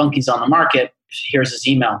Evan Funke's on the market. Here's his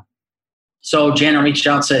email. So Janet reached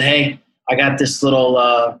out and said, hey, I got this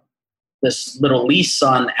little lease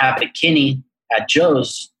on Abbot Kinney at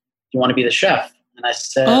Joe's. Do you want to be the chef? And I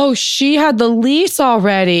said, oh, she had the lease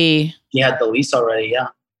already. She had the lease already, yeah.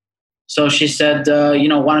 So she said,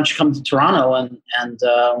 why don't you come to Toronto and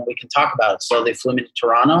we can talk about it. So they flew me to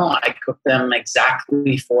Toronto. I cooked them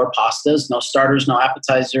exactly 4 pastas, no starters, no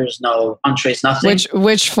appetizers, no entrees, nothing.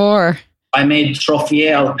 Which 4? I made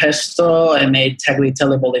trofie al pesto. I made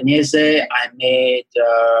tagliatelle bolognese. I made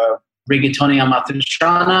rigatoni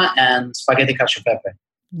amatriciana and spaghetti cacio e pepe.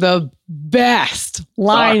 The best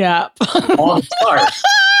lineup. All the stars.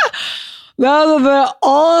 Those are the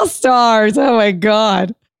all-stars. Oh my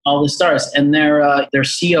God. All the stars. And their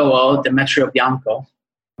COO, Demetrio Bianco,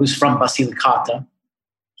 who's from Basilicata,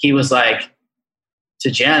 he was like to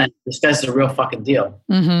Janet, this guy's a real fucking deal.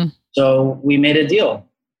 So we made a deal.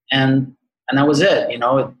 And that was it.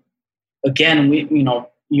 Again,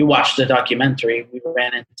 you watched the documentary. We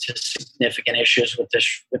ran into significant issues with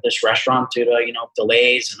this restaurant due to,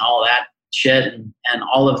 delays and all that shit and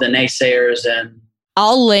all of the naysayers. And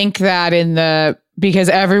I'll link that because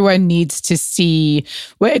everyone needs to see.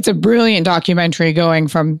 It's a brilliant documentary going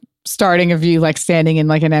from starting of you like standing in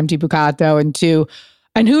like an empty Bucato and to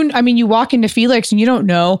And you walk into Felix and you don't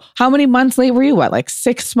know how many months late were you? What, like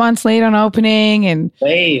 6 months late on opening? And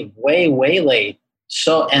way late.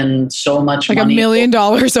 So much like money. $1 million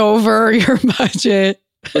over your budget.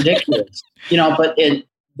 Ridiculous. But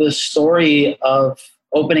the story of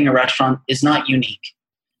opening a restaurant is not unique.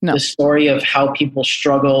 No. The story of how people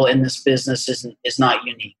struggle in this business is not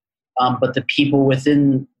unique. But the people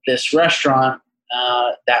within this restaurant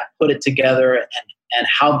that put it together and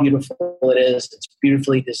how beautiful it is. It's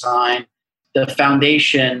beautifully designed. The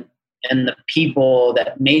foundation and the people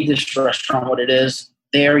that made this restaurant what it is,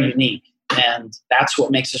 they're unique. And that's what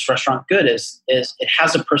makes this restaurant good is it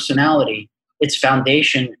has a personality. Its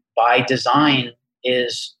foundation by design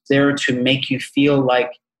is there to make you feel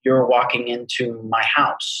like you're walking into my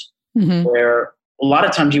house. Mm-hmm. Where a lot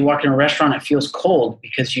of times you walk in a restaurant, it feels cold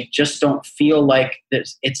because you just don't feel like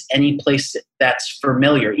it's any place that's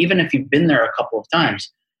familiar, even if you've been there a couple of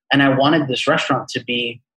times. And I wanted this restaurant to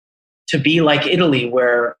be like Italy,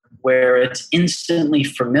 where it's instantly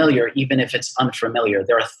familiar, even if it's unfamiliar.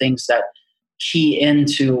 There are things that key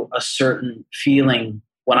into a certain feeling.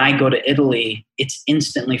 When I go to Italy, it's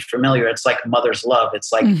instantly familiar. It's like mother's love.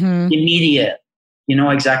 It's like immediate. You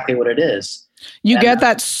know exactly what it is. You get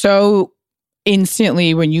that so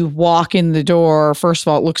instantly when you walk in the door. First of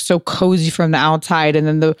all, it looks so cozy from the outside. And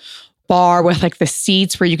then the bar with like the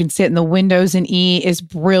seats where you can sit in the windows and eat is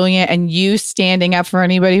brilliant. And you standing up for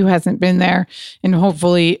anybody who hasn't been there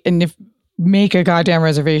and make a goddamn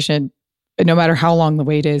reservation, no matter how long the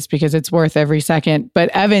wait is, because it's worth every second. But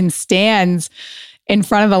Evan stands in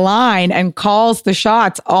front of the line and calls the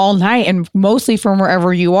shots all night. And mostly from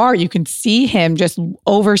wherever you are, you can see him just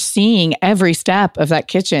overseeing every step of that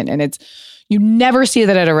kitchen. And you never see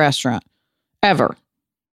that at a restaurant, ever.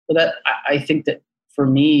 Well, I think that for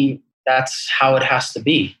me, that's how it has to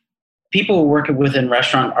be. People who work within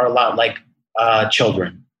restaurant are a lot like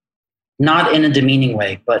children, not in a demeaning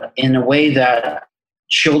way, but in a way that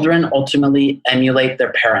children ultimately emulate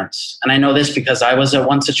their parents. And I know this because I was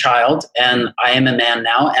once a child and I am a man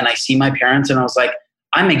now, and I see my parents and I was like,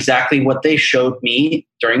 I'm exactly what they showed me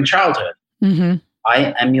during childhood. Mm-hmm.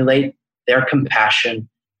 I emulate their compassion,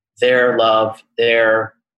 their love,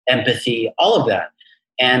 their empathy, all of that.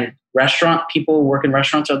 And restaurant people who work in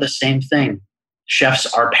restaurants are the same thing. Chefs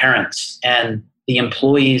are parents, and the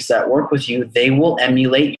employees that work with you, they will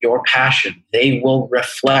emulate your passion. They will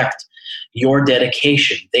reflect your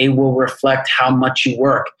dedication. They will reflect how much you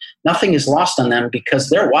work. Nothing is lost on them because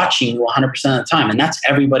they're watching you 100% of the time. And that's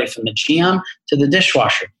everybody from the GM to the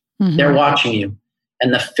dishwasher. Mm-hmm. They're watching you.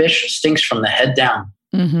 And the fish stinks from the head down.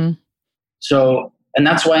 Mm-hmm. So, and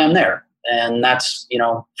that's why I'm there. And that's,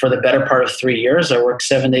 for the better part of 3 years, I work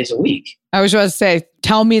 7 days a week. I was about to say,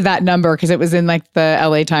 tell me that number, because it was in like the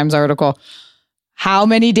LA Times article. How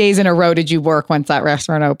many days in a row did you work once that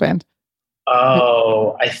restaurant opened?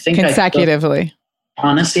 Oh, I think consecutively.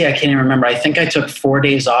 Honestly, I can't even remember. I think I took 4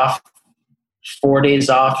 days off. 4 days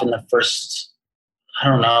off in the first, I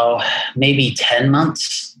don't know, maybe 10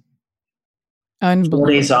 months. 4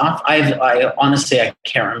 days off. I honestly, I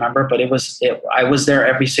can't remember, but I was there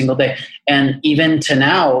every single day. And even to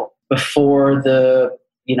now, before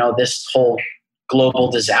this whole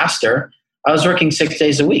global disaster, I was working 6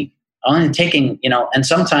 days a week. Only taking, and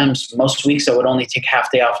sometimes most weeks I would only take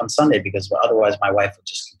half day off on Sunday because otherwise my wife would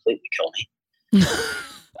just completely kill me.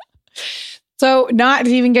 So not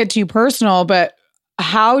to even get too personal, but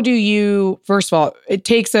how do you, first of all, it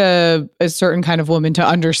takes a certain kind of woman to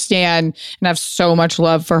understand and have so much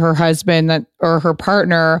love for her husband or her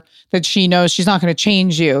partner that she knows she's not going to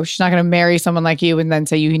change you. She's not going to marry someone like you and then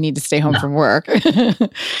say you need to stay home from work.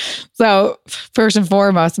 So first and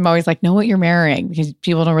foremost, I'm always like, know what you're marrying, because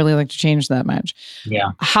people don't really like to change that much.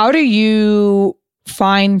 Yeah. How do you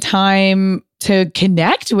find time to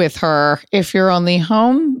connect with her if you're only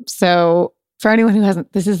home? So for anyone who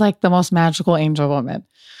hasn't, this is like the most magical angel woman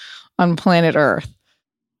on planet Earth.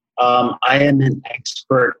 I am an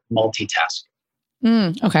expert multitasker.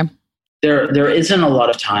 Okay. There isn't a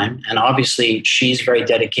lot of time, and obviously she's very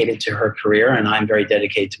dedicated to her career and I'm very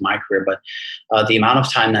dedicated to my career, but the amount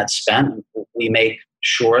of time that's spent, we make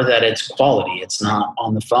sure that it's quality. It's not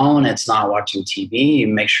on the phone. It's not watching TV. You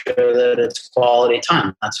make sure that it's quality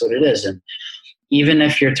time. That's what it is. And even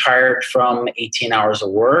if you're tired from 18 hours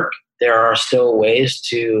of work, there are still ways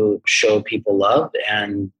to show people love,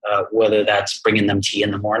 and whether that's bringing them tea in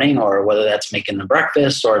the morning or whether that's making them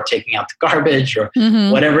breakfast or taking out the garbage or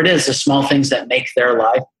whatever it is, the small things that make their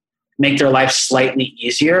life slightly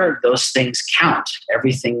easier, those things count.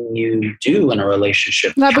 Everything you do in a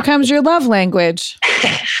relationship. That becomes your love language.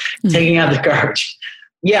 Taking out the garbage.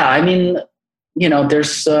 Yeah, I mean,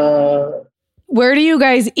 there's... Where do you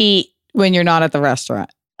guys eat when you're not at the restaurant?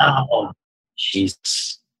 Oh,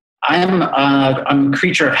 Jesus. I'm a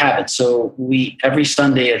creature of habit. So every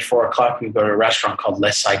Sunday at 4:00, we go to a restaurant called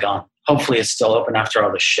Les Saigon. Hopefully it's still open after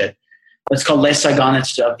all this shit. But it's called Les Saigon.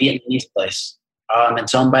 It's a Vietnamese place.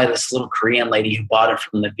 It's owned by this little Korean lady who bought it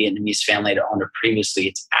from the Vietnamese family that owned it previously.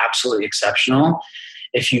 It's absolutely exceptional.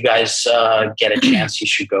 If you guys get a chance, you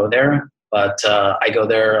should go there. But I go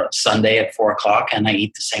there Sunday at 4:00 and I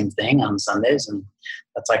eat the same thing on Sundays. And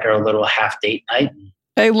that's like our little half date night.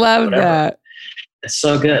 I love that. It's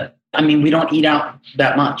so good. I mean, we don't eat out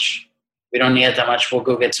that much. We'll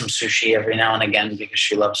go get some sushi every now and again because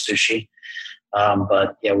she loves sushi.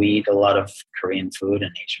 But yeah, we eat a lot of Korean food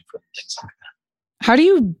and Asian food and things like that. How do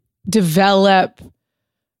you develop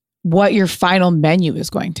what your final menu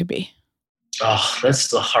is going to be? Oh, that's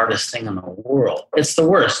the hardest thing in the world. It's the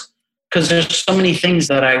worst because there's so many things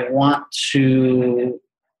that I want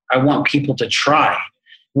people to try.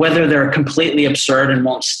 Whether they're completely absurd and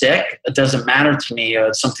won't stick, it doesn't matter to me.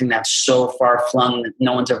 It's something that's so far flung that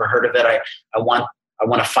no one's ever heard of it. I want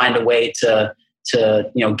to find a way to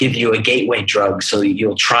give you a gateway drug so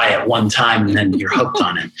you'll try it one time and then you're hooked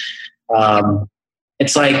on it.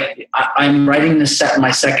 It's like I'm writing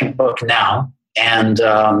my second book now, and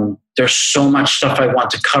there's so much stuff I want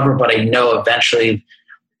to cover, but I know eventually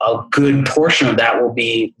a good portion of that will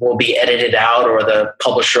be edited out, or the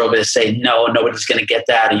publisher will say, no, nobody's going to get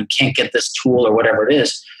that, or you can't get this tool, or whatever it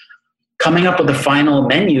is. Coming up with a final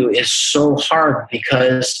menu is so hard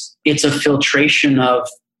because it's a filtration of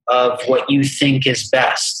what you think is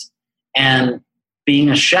best. And being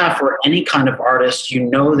a chef or any kind of artist, you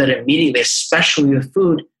know that immediately, especially with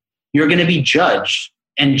food, you're going to be judged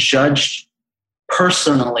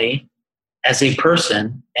personally as a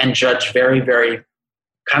person, and judged very, very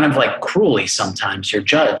kind of like cruelly sometimes. You're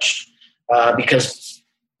judged because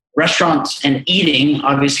restaurants and eating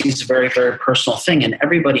obviously is a very, very personal thing, and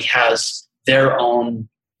everybody has their own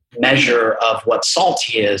measure of what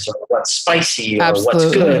salty is, or what's spicy, or Absolutely.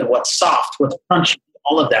 What's good, what's soft, what's crunchy,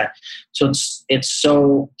 all of that. So it's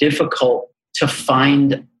so difficult to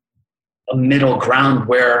find a middle ground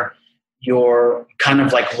where you're kind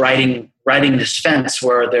of like riding this fence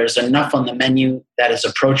where there's enough on the menu that is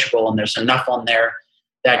approachable, and there's enough on there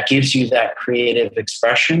that gives you that creative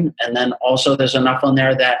expression. And then also there's enough on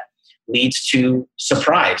there that leads to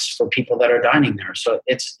surprise for people that are dining there. So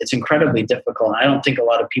it's incredibly difficult. I don't think a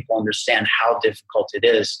lot of people understand how difficult it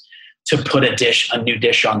is to put a new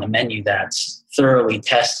dish on the menu that's thoroughly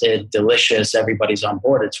tested, delicious, everybody's on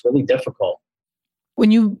board. It's really difficult.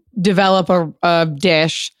 When you develop a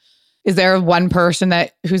dish, is there one person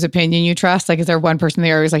whose opinion you trust? Like, is there one person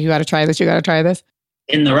there who's like, you got to try this, you got to try this?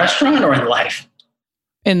 In the restaurant or in life?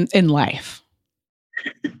 In life.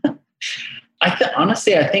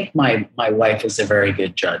 Honestly, I think my wife is a very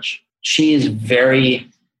good judge. She's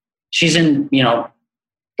in,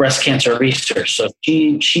 breast cancer research. So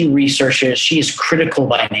she researches, she is critical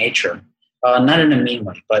by nature, not in a mean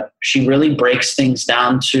way, but she really breaks things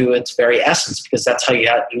down to its very essence, because that's how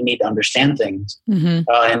you need to understand things in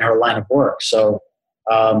her line of work. So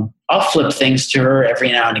I'll flip things to her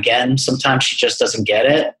every now and again. Sometimes she just doesn't get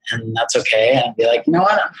it, and that's okay. And I'll be like, you know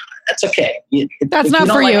what? That's okay. That's not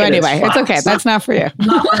for you anyway. It's okay. That's not for you.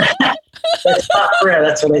 That's not for her.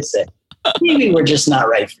 That's what I say. Maybe we're just not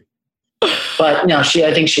right for you. But no, I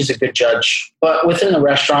think she's a good judge. But within the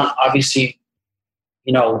restaurant, obviously,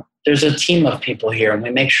 there's a team of people here, and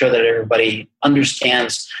we make sure that everybody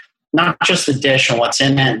understands not just the dish and what's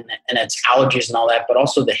in it and its allergies and all that, but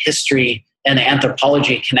also the history and the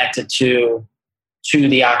anthropology connected to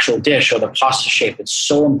the actual dish or the pasta shape. It's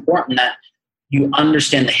so important that you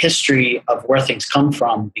understand the history of where things come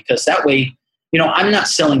from, because that way, I'm not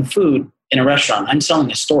selling food in a restaurant. I'm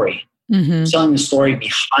selling a story. I'm selling the story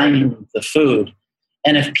behind the food.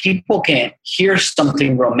 And if people can't hear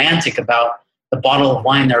something romantic about the bottle of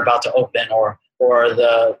wine they're about to open or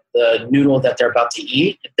the noodle that they're about to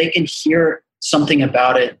eat, if they can hear something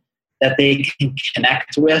about it that they can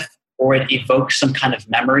connect with, or it evokes some kind of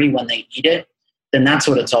memory when they eat it, then that's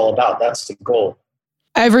what it's all about. That's the goal.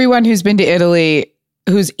 Everyone who's been to Italy,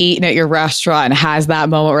 who's eaten at your restaurant, has that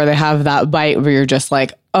moment where they have that bite where you're just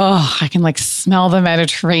like, oh, I can like smell the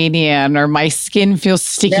Mediterranean, or my skin feels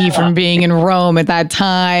sticky from being in Rome at that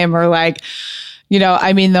time, or like,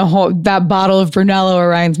 that bottle of Brunello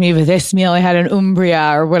reminds me of this meal I had in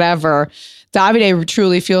Umbria or whatever. Davide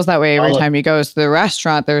truly feels that way every time he goes to the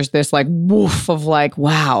restaurant. There's this like woof of like,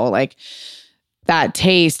 wow, like that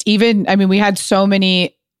taste. We had so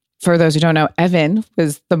many. For those who don't know, Evan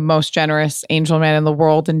was the most generous angel man in the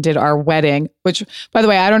world and did our wedding, which, by the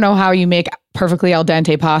way, I don't know how you make perfectly al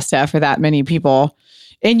dente pasta for that many people.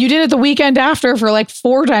 And you did it the weekend after for like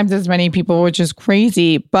 4 times as many people, which is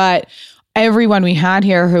crazy. But everyone we had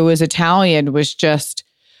here who was Italian was just,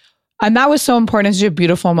 and that was so important. It's such a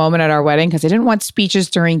beautiful moment at our wedding because I didn't want speeches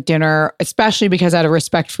during dinner, especially because out of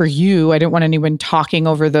respect for you, I didn't want anyone talking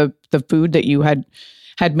over the food that you had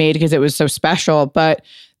made because it was so special. But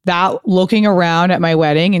that looking around at my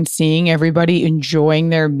wedding and seeing everybody enjoying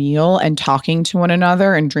their meal and talking to one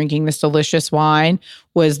another and drinking this delicious wine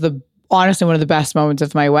was honestly one of the best moments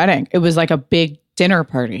of my wedding. It was like a big dinner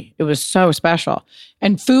party. It was so special.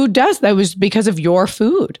 And food that was because of your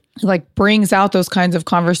food. It like brings out those kinds of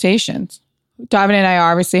conversations. Davide and I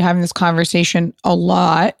are obviously having this conversation a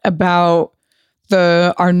lot about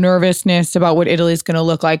our nervousness about what Italy is going to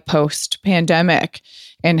look like post-pandemic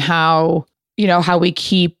and how we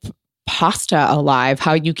keep pasta alive,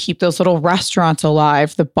 how you keep those little restaurants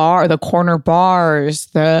alive, the corner bars,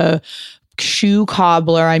 the shoe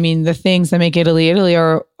cobbler. I mean, the things that make Italy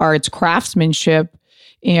are its craftsmanship.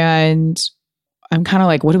 And I'm kind of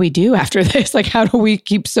like, what do we do after this? Like, how do we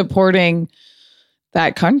keep supporting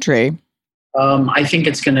that country? I think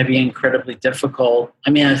it's going to be incredibly difficult. I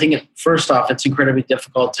mean, I think first off, it's incredibly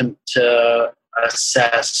difficult to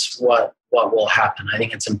assess what will happen. I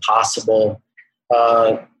think it's impossible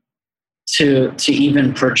to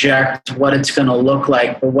even project what it's going to look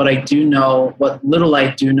like. But what little I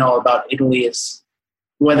do know about Italy is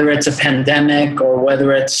whether it's a pandemic or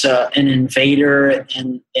whether it's an invader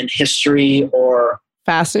in history or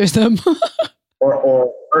fascism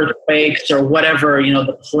or earthquakes or whatever,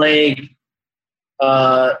 the plague.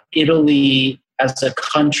 Italy as a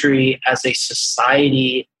country, as a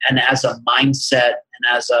society, and as a mindset and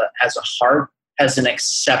as a heart has an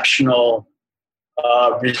exceptional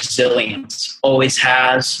resilience. Always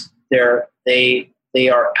has. They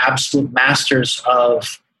are absolute masters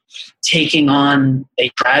of taking on a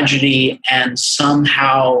tragedy and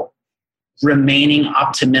somehow remaining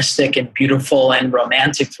optimistic and beautiful and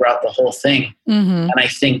romantic throughout the whole thing. Mm-hmm. And I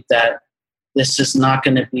think that this is not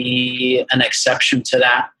going to be an exception to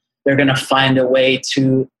that. They're going to find a way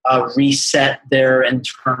to reset their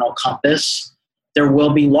internal compass. There will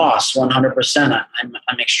be loss, 100%.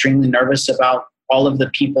 I'm extremely nervous about all of the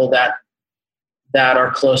people that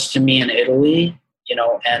are close to me in Italy,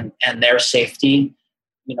 and their safety.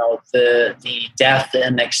 The death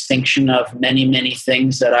and extinction of many, many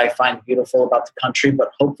things that I find beautiful about the country.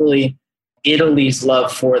 But hopefully, Italy's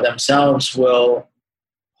love for themselves will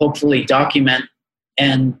hopefully document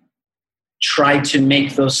and try to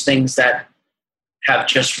make those things that have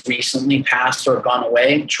just recently passed or gone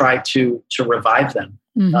away, try to revive them.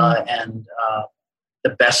 Mm-hmm. The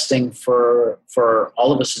best thing for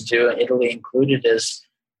all of us to do, Italy included, is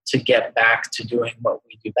to get back to doing what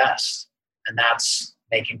we do best. And that's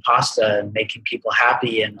making pasta and making people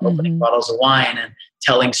happy and opening bottles of wine and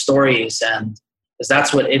telling stories. And because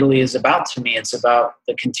that's what Italy is about to me. It's about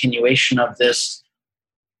the continuation of this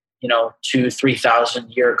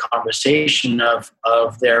 2,000-3,000 year conversation of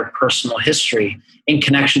their personal history in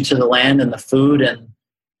connection to the land and the food and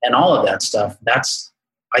all of that stuff.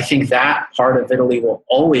 I think that part of Italy will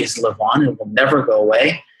always live on. It will never go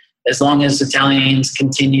away as long as Italians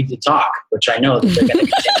continue to talk, which I know that they're going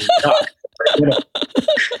to continue to talk.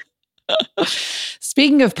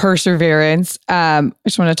 Speaking of perseverance, I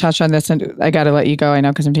just want to touch on this, and I got to let you go, I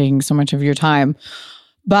know, because I'm taking so much of your time.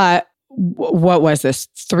 But what was this?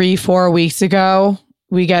 3-4 weeks ago,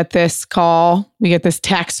 we get this call, we get this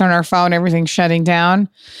text on our phone, everything's shutting down.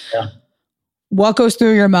 Yeah. What goes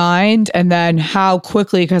through your mind? And then how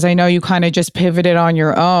quickly, because I know you kind of just pivoted on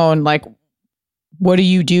your own, like, what do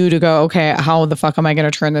you do to go, okay, how the fuck am I going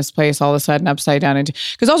to turn this place all of a sudden upside down into?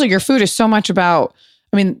 Because also your food is so much about,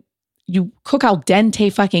 you cook al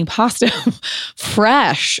dente fucking pasta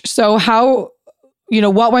fresh. So how,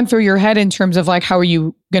 what went through your head in terms of like, how are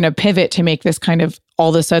you going to pivot to make this kind of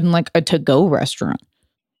all of a sudden like a to-go restaurant?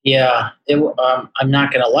 Yeah, I'm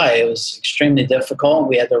not going to lie. It was extremely difficult.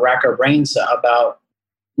 We had to rack our brains about,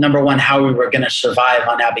 number one, how we were going to survive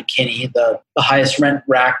on Abbot Kinney, the highest rent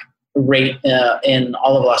rate in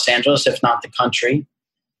all of Los Angeles, if not the country.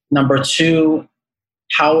 Number two,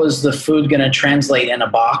 how is the food going to translate in a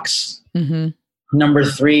box? Mm-hmm. Number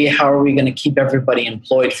three, how are we going to keep everybody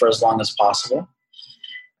employed for as long as possible?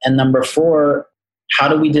 And number four, how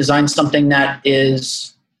do we design something that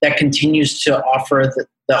continues to offer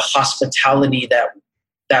the hospitality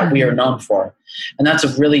that we are known for? And that's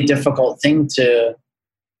a really difficult thing to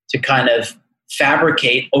kind of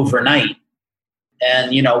fabricate overnight.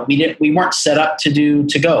 And, we weren't set up to do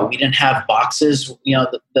to-go. We didn't have boxes.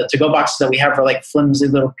 The to-go boxes that we have are like flimsy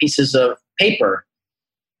little pieces of paper.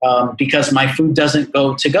 because my food doesn't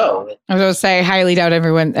go to go. I was going to say, I highly doubt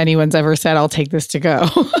anyone's ever said, I'll take this to go.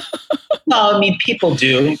 No, I mean, people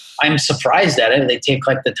do. I'm surprised at it. They take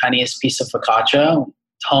like the tiniest piece of focaccia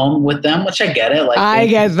home with them, which I get it. Like I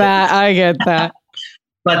get that.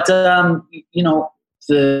 But,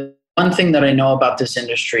 the one thing that I know about this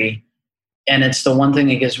industry, and it's the one thing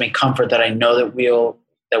that gives me comfort that I know that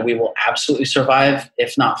we will absolutely survive,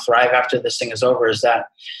 if not thrive after this thing is over, is that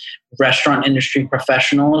restaurant industry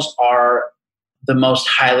professionals are the most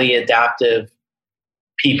highly adaptive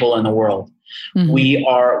people in the world. Mm-hmm.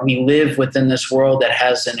 We live within this world that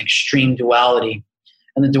has an extreme duality.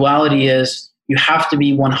 And the duality is you have to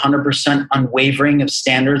be 100% unwavering of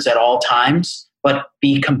standards at all times, but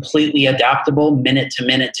be completely adaptable minute to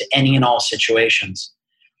minute to any and all situations.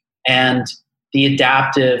 And the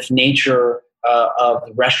adaptive nature of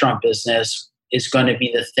the restaurant business is going to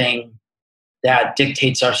be the thing that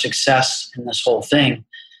dictates our success in this whole thing.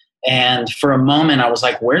 And for a moment, I was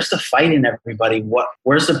like, where's the fight in everybody?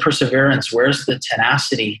 Where's the perseverance? Where's the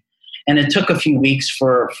tenacity? And it took a few weeks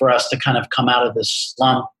for us to kind of come out of this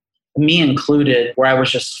slump, me included, where I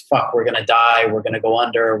was just, fuck, we're going to die. We're going to go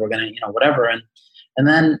under. We're going to, whatever. And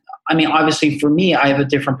then, I mean, obviously for me, I have a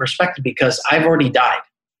different perspective because I've already died.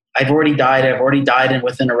 I've already died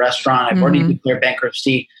within a restaurant. I've already declared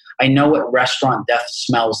bankruptcy. I know what restaurant death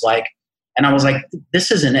smells like. And I was like, this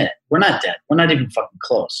isn't it. We're not dead. We're not even fucking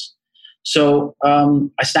close. So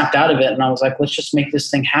I snapped out of it and I was like, let's just make this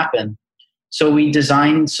thing happen. So we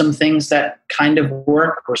designed some things that kind of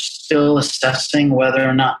work. We're still assessing whether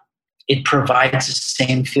or not it provides the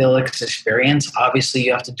same Felix experience. Obviously,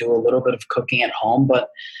 you have to do a little bit of cooking at home, but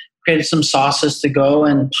created some sauces to go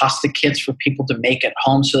and pasta kits for people to make at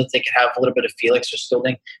home so that they could have a little bit of Felix. We're still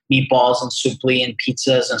doing meatballs and soupli and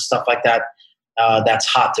pizzas and stuff like that. That's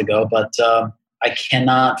hot to go, but I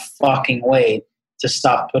cannot fucking wait to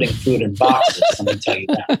stop putting food in boxes. Let me tell you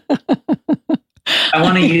that. I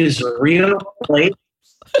want to use real plates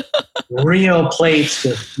with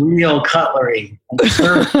real cutlery and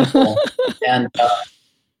serve people. And I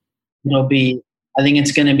think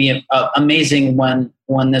it's going to be amazing when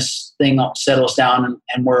this thing settles down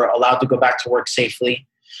and we're allowed to go back to work safely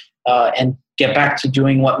and get back to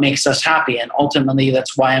doing what makes us happy. And ultimately,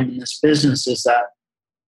 that's why I'm in this business, is that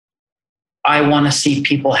I want to see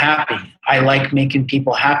people happy. I like making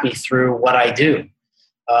people happy through what I do.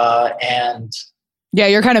 And yeah,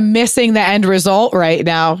 you're kind of missing the end result right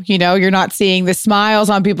now. You're not seeing the smiles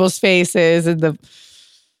on people's faces and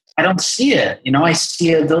I don't see it. I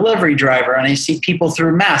see a delivery driver and I see people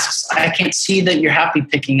through masks. I can't see that you're happy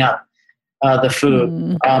picking up the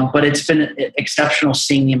food. But it's been exceptional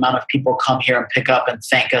seeing the amount of people come here and pick up and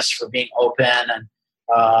thank us for being open.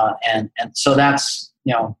 And so that's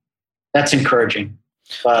encouraging.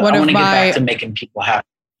 But I want to get back to making people happy.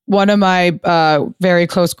 One of my very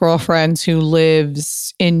close girlfriends who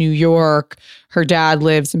lives in New York, her dad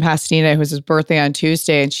lives in Pasadena. It was his birthday on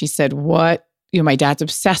Tuesday. And she said, what? My dad's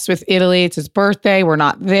obsessed with Italy. It's his birthday. We're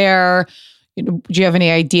not there. Do you have any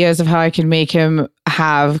ideas of how I can make him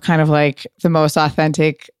have kind of like the most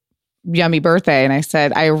authentic, yummy birthday? And I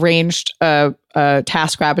said, I arranged a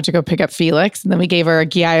TaskRabbit to go pick up Felix. And then we gave her a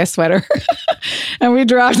Ghiaia sweater and we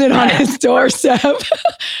dropped it on his doorstep.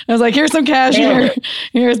 I was like, here's some cashmere.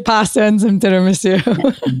 Here's pasta and some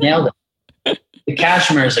tiramisu. Nailed it. The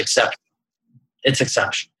cashmere is exceptional. It's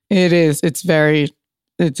exceptional. It is.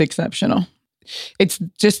 It's exceptional. It's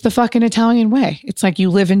just the fucking Italian way. It's like you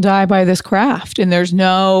live and die by this craft. And there's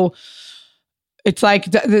no... It's like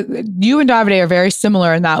you and Davide are very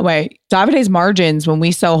similar in that way. Davide's margins when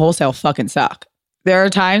we sell wholesale fucking suck. There are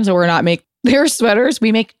times where we're not their sweaters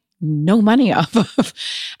we make no money off of.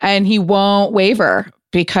 And he won't waver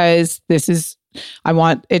because I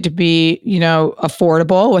want it to be,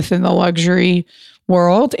 affordable within the luxury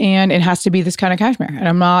world. And it has to be this kind of cashmere.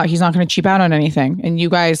 And he's not going to cheap out on anything. And you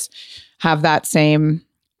guys have that same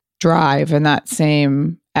drive and that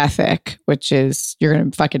same ethic, which is you're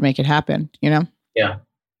going to fucking make it happen, Yeah.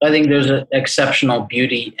 I think there's an exceptional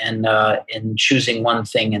beauty in choosing one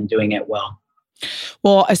thing and doing it well.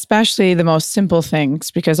 Well, especially the most simple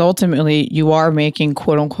things, because ultimately you are making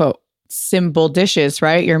quote unquote simple dishes,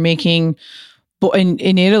 right? You're making,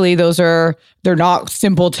 in Italy, they're not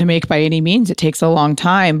simple to make by any means. It takes a long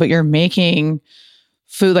time, but you're making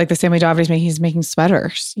food like the same way he's making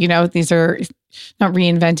sweaters. These are not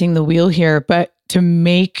reinventing the wheel here, but to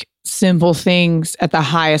make simple things at the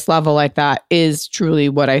highest level like that is truly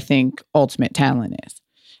what I think ultimate talent is.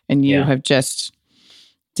 And you have just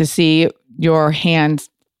to see your hand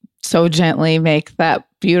so gently make that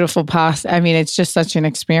beautiful pasta. I mean, it's just such an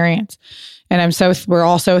experience. And we're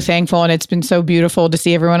all so thankful. And it's been so beautiful to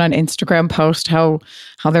see everyone on Instagram post how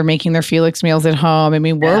they're making their Felix meals at home. I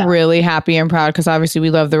mean, we're really happy and proud because obviously we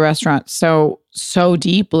love the restaurant so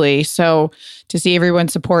deeply. So to see everyone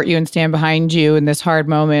support you and stand behind you in this hard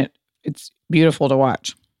moment, it's beautiful to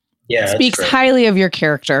watch. Yeah. Speaks highly of your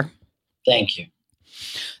character. Thank you.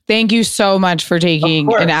 Thank you so much for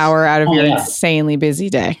taking an hour out of your insanely busy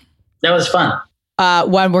day. That was fun.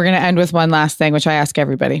 We're going to end with one last thing, which I ask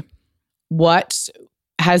everybody. What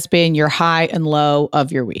has been your high and low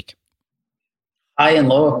of your week? High and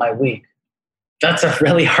low of my week. That's a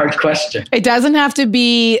really hard question. It doesn't have to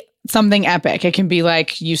be something epic. It can be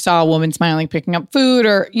like you saw a woman smiling, picking up food,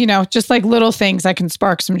 or, just like little things that can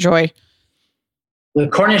spark some joy. The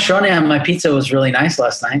cornicione on my pizza was really nice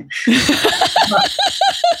last night.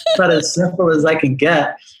 But as simple as I can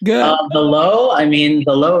get. Good. The low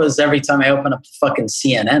is every time I open up the fucking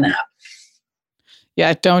CNN app.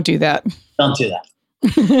 Yeah, don't do that. Don't do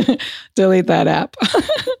that. Delete that app.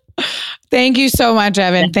 Thank you so much,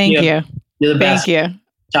 Evan. Thank you. You're the best. Thank you.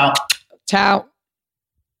 Ciao. Ciao.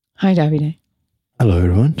 Hi, Davide. Hello,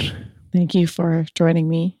 everyone. Thank you for joining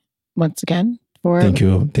me once again. Thank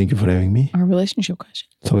you for having me. Our relationship question.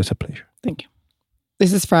 It's always a pleasure. Thank you.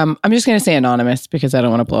 This is from, I'm just going to say anonymous because I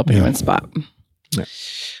don't want to blow up anyone's spot. Yeah.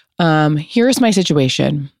 Here's my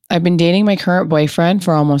situation. I've been dating my current boyfriend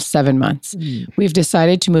for almost 7 months. We've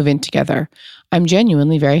decided to move in together. I'm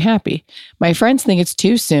genuinely very happy. My friends think it's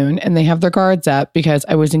too soon and they have their guards up because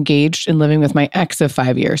I was engaged and living with my ex of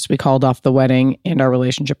 5 years. We called off the wedding and our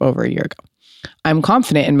relationship over a year ago. I'm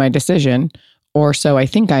confident in my decision, or so I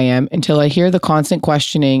think I am, until I hear the constant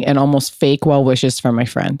questioning and almost fake well wishes from my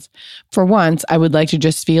friends. For once, I would like to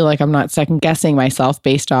just feel like I'm not second guessing myself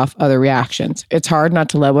based off other reactions. It's hard not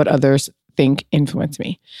to let what others think influence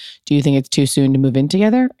me. Do you think it's too soon to move in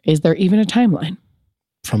together? Is there even a timeline?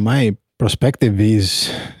 From my perspective,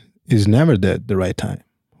 is never the right time.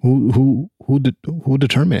 Who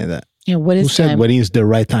determined that? Yeah, what is who said time? When is the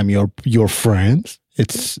right time? Your friends.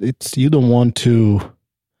 It's you don't want to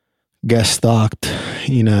get stuck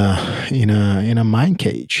in a mind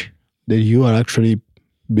cage that you are actually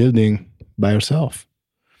building by yourself.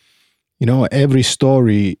 Every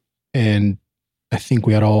story, and I think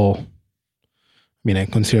we are all. I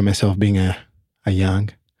consider myself being a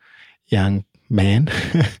young man,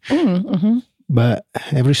 mm-hmm. But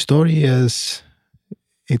every story is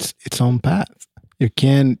its own path. You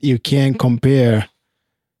can't compare.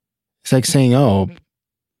 It's like saying,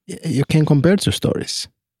 you can't compare two stories.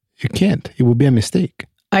 You can't. It would be a mistake.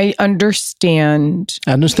 I understand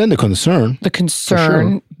the concern. The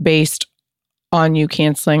concern sure. Based on you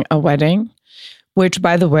canceling a wedding, which,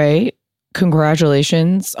 by the way,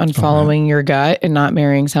 congratulations on following your gut and not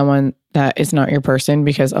marrying someone that is not your person,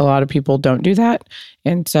 because a lot of people don't do that.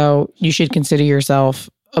 And so you should consider yourself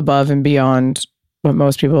above and beyond what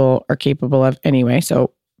most people are capable of anyway.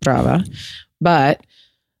 So brava. But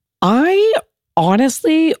I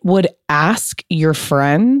honestly would ask your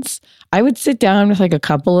friends. I would sit down with like a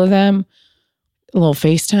couple of them, a little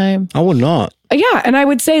FaceTime. I would not. Yeah. And I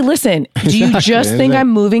would say, listen, do you just think I'm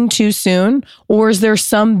moving too soon? Or is there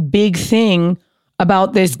some big thing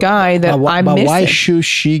about this guy that I'm missing? Why should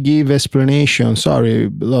she give explanation? Sorry,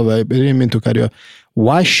 love, I didn't mean to cut you off.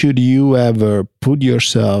 Why should you ever put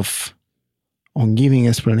yourself on giving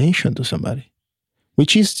explanation to somebody?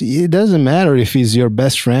 It doesn't matter if he's your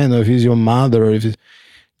best friend or if he's your mother, or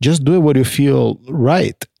just do what you feel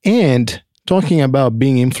right. And talking about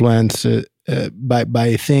being influenced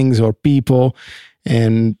by things or people,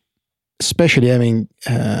 and especially having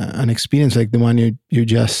an experience like the one you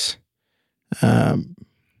just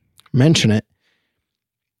mentioned, it,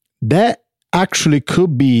 that actually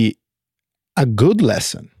could be a good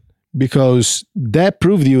lesson, because that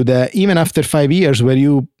proved you that even after 5 years where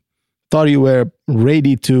you thought you were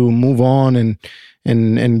ready to move on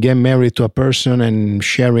and get married to a person and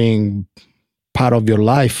sharing part of your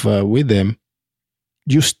life with them,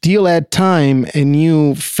 you still had time and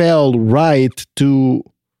you felt that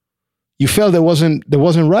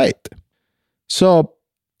wasn't right. So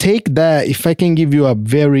take that. If I can give you a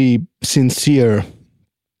very sincere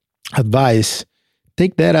advice,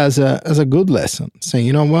 take that as a good lesson. Saying,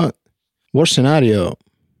 you know what? Worst scenario,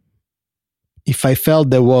 if I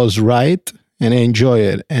felt that was right and I enjoy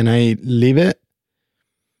it and I live it,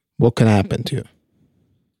 what can happen to you?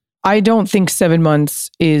 I don't think 7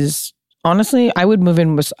 months is, honestly, I would have moved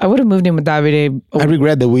in with Davide. I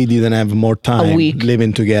regret that we didn't have more time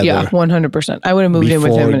living together. Yeah, 100%. I would have moved in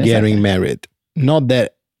with him before getting married. Not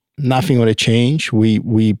that nothing would have changed. Well,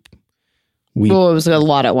 it was a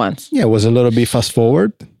lot at once. Yeah, it was a little bit fast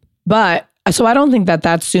forward. But So I don't think that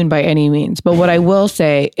that's soon by any means. But what I will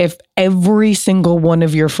say, if every single one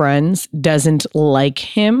of your friends doesn't like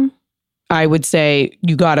him, I would say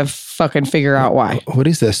you got to fucking figure out why. What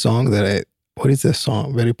is that song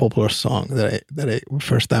very popular song that I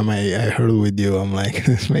first time I heard with you, I'm like,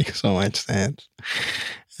 this makes so much sense.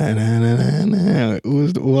 Who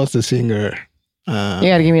was the singer? You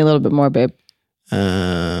got to give me a little bit more, babe.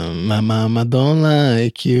 My mama don't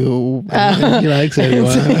like you. He likes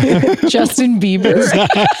everyone. Justin Bieber.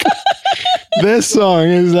 This song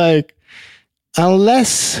is like,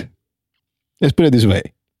 let's put it this way.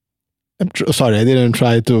 Sorry, I didn't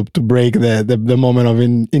try to break the moment of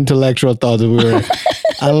intellectual thought that we were.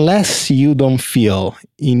 Unless you don't feel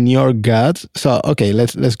in your gut. So, okay,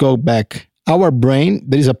 let's go back. Our brain,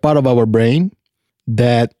 there is a part of our brain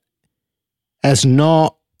that has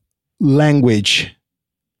no language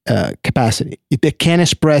capacity. It can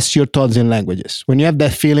express your thoughts in languages. When you have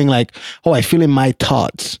that feeling like, oh, I feel in my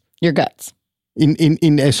thoughts. Your guts. I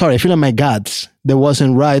feel in my guts that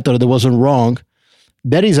wasn't right or that wasn't wrong.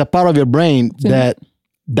 There is a part of your brain that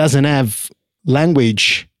doesn't have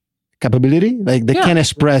language capability. Like they can't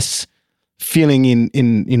express feeling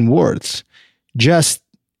in words. Just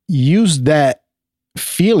use that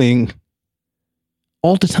feeling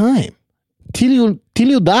all the time. Till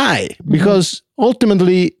you die, because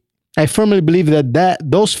ultimately, I firmly believe that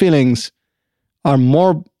those feelings are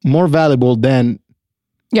more valuable than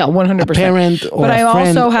 100%. A parent or but a I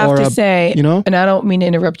friend also have or to say, and I don't mean to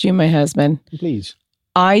interrupt you, my husband. Please.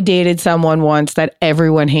 I dated someone once that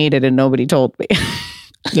everyone hated and nobody told me.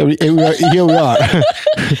 Here we are.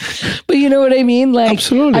 But you know what I mean? Like,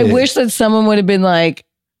 absolutely. I wish that someone would have been like,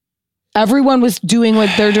 everyone was doing what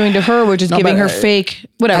they're doing to her, which is giving her fake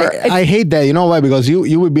whatever. I hate that. You know why? Because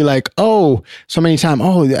you would be like, oh, so many times.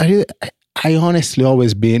 Oh, I honestly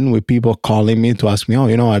always been with people calling me to ask me, oh,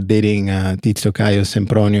 I'm dating Tizio, Caio,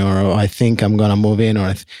 Sempronio, or I think I'm gonna move in,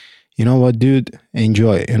 or you know what, dude,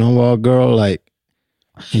 enjoy it. You know what, girl, like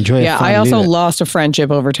enjoy it. Yeah, I also lost a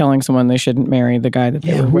friendship over telling someone they shouldn't marry the guy that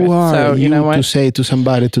they were with. Who are so you know what? To say to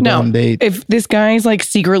somebody to don't date? If this guy's like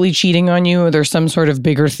secretly cheating on you, or there's some sort of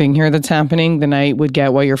bigger thing here that's happening, then I would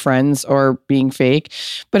get why your friends are being fake.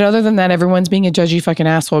 But other than that, everyone's being a judgy fucking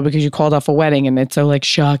asshole because you called off a wedding, and it's so like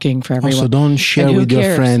shocking for everyone. Also, don't share with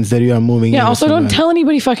your friends that you are moving. Yeah. Also, don't tell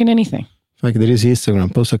anybody fucking anything. Like there is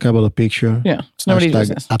Instagram. Post a couple of pictures. Yeah. It's nobody's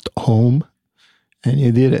business. At home, and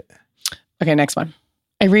you did it. Okay, next one.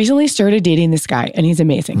 I recently started dating this guy, and he's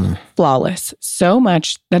amazing. Flawless. So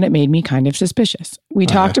much that it made me kind of suspicious. We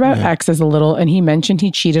talked about exes a little, and he mentioned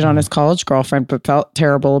he cheated on his college girlfriend, but felt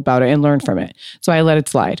terrible about it and learned from it. So I let it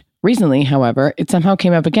slide. Recently, however, it somehow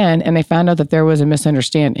came up again, and I found out that there was a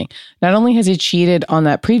misunderstanding. Not only has he cheated on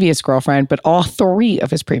that previous girlfriend, but all 3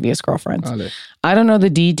 of his previous girlfriends. I don't know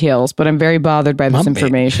the details, but I'm very bothered by this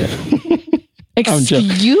information. Excuse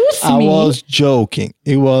me? I was joking.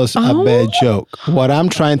 It was a bad joke. What I'm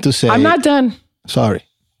trying to say... I'm not done. Sorry.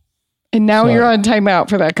 And now you're on timeout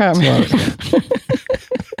for that comment.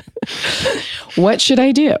 What should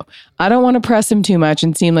I do? I don't want to press him too much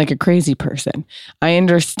and seem like a crazy person. I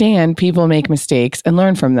understand people make mistakes and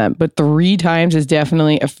learn from them, but 3 times is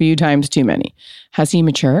definitely a few times too many. Has he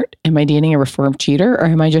matured? Am I dating a reformed cheater, or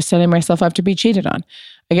am I just setting myself up to be cheated on?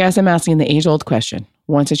 I guess I'm asking the age-old question.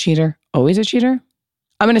 Once a cheater, always a cheater?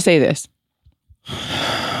 I'm going to say this.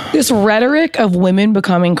 This rhetoric of women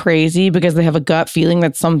becoming crazy because they have a gut feeling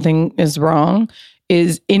that something is wrong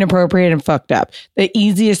is inappropriate and fucked up. The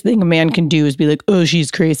easiest thing a man can do is be like, oh,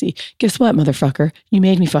 she's crazy. Guess what, motherfucker? You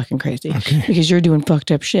made me fucking crazy because you're doing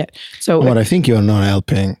fucked up shit. So what I think you're not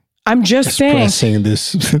helping. I'm just saying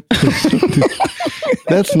this.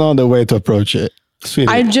 That's not the way to approach it.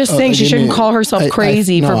 Sweetie, I'm just saying she shouldn't call herself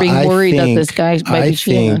crazy for being worried that this guy might be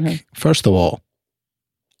cheating on her. First of all,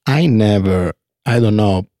 I don't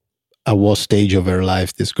know at what stage of her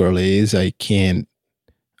life this girl is. I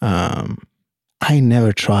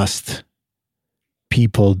never trust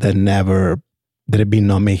people that have been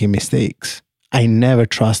not making mistakes. I never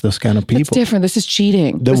trust those kind of people. It's different. This is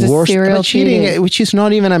cheating. The this worst is serial cheating, which is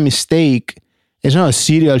not even a mistake. It's not a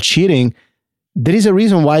serial cheating. There is a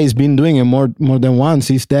reason why he's been doing it more than once,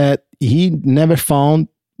 is that he never found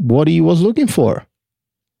what he was looking for.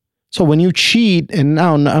 So when you cheat, and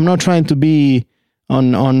now I'm not trying to be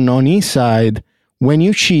on his side, when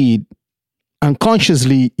you cheat,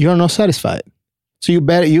 unconsciously, you're not satisfied. So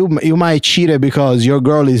you might cheat it because your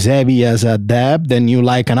girl is heavy as a dab, then you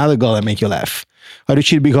like another girl that make you laugh. Or you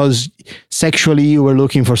cheat because sexually you were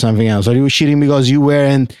looking for something else. Or you were cheating because you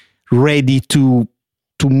weren't ready to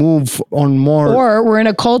to move on more. Or we're in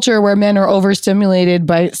a culture where men are overstimulated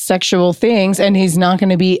by sexual things and he's not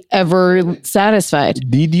going to be ever satisfied.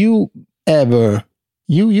 Did you ever,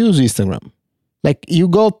 you use Instagram? Like you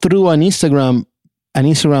go through an Instagram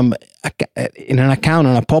in an account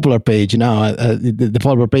on a popular page now, the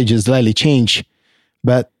popular page is slightly changed,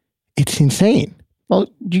 but it's insane. Well,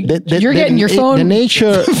 you're getting your phone. The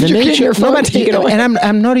nature. Your phone taken away. And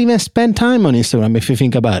I'm not even spend time on Instagram if you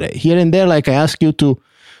think about it. Here and there, like I ask you to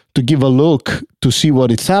give a look to see what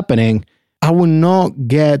is happening. I will not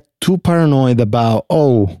get too paranoid about,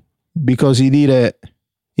 because he did it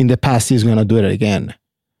in the past, he's going to do it again.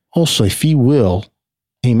 Also, if he will,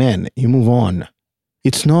 amen, you move on.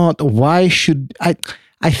 It's not, why should, I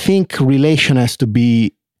think relation has to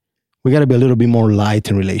be, we got to be a little bit more light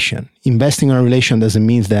in relation. Investing in a relation doesn't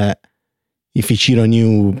mean that if he cheat on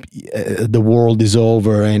you, the world is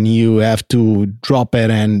over and you have to drop it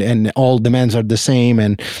and all demands are the same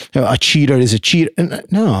and a cheater is a cheater.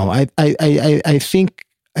 No, I think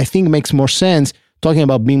it makes more sense talking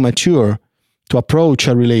about being mature to approach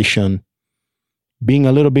a relation, being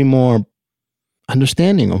a little bit more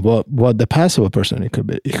understanding of what the past of a person it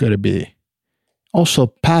could be. Also,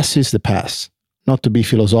 past is the past. Not to be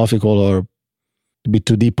philosophical or to be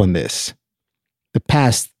too deep on this. The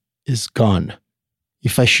past is gone.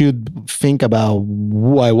 If I should think about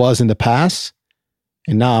who I was in the past,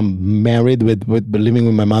 and now I'm married with living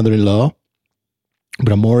with my mother-in-law,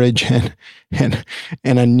 with a mortgage and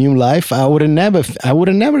a new life, I would have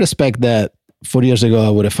never expect that 4 years ago I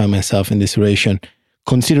would have found myself in this situation,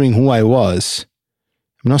 considering who I was.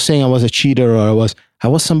 I'm not saying I was a cheater or I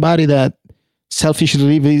was somebody that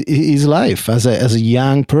selfishly live his life as a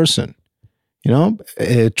young person,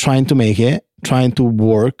 trying to make it, trying to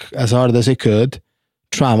work as hard as I could,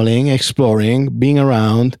 traveling, exploring, being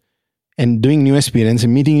around and doing new experience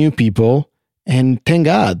and meeting new people. And thank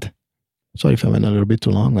God. Sorry if I went a little bit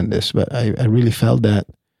too long on this, but I really felt that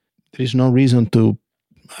there is no reason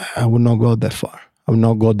I would not go that far. I would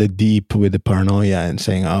not go that deep with the paranoia and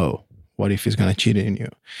saying, what if he's going to cheat on you?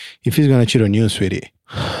 If he's going to cheat on you, sweetie,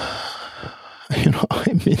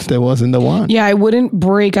 it means that wasn't the one. Yeah, I wouldn't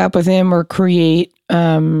break up with him or create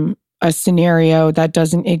a scenario that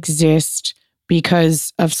doesn't exist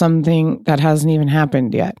because of something that hasn't even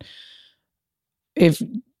happened yet. If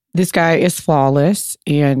this guy is flawless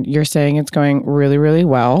and you're saying it's going really, really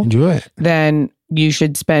well, enjoy it. Then you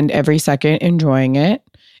should spend every second enjoying it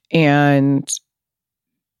and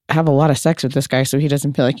have a lot of sex with this guy so he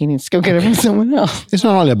doesn't feel like he needs to go get it from someone else. It's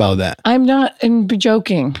not only about that. I'm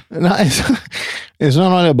joking. No, it's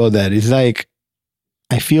not only about that. It's like,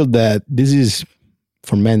 I feel that this is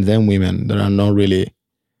for men and women that are not really,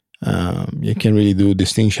 you can't really do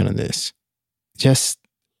distinction on this. Just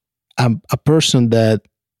a person that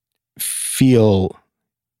feel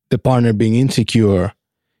the partner being insecure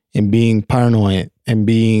and being paranoid and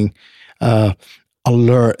being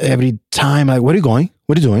alert every time. Like, where are you going?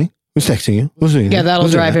 What are you doing? Who's texting you? Who's doing Yeah, that'll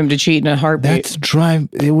drive him to cheat in a heartbeat.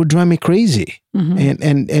 It would drive me crazy. Mm-hmm.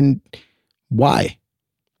 And why?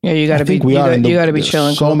 Yeah, you got to be. You got to be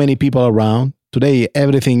chilling. So many people around today.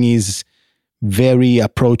 Everything is very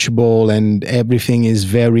approachable, and everybody's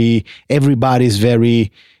very.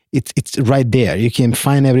 It's right there. You can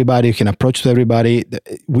find everybody. You can approach to everybody.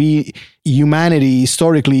 Humanity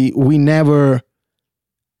historically, we never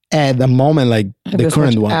had a moment like the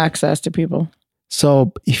current one. Access to people.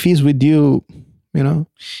 So if he's with you,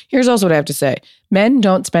 Here's also what I have to say. Men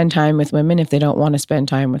don't spend time with women if they don't want to spend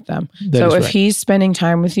time with them. So if he's spending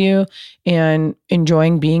time with you and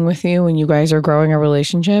enjoying being with you and you guys are growing a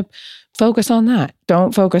relationship, focus on that.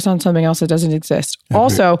 Don't focus on something else that doesn't exist.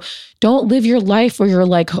 Also, don't live your life where you're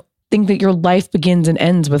like, think that your life begins and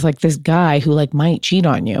ends with like this guy who like might cheat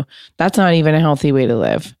on you. That's not even a healthy way to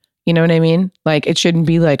live. You know what I mean? Like, it shouldn't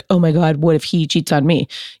be like, oh my God, what if he cheats on me?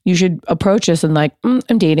 You should approach this and like,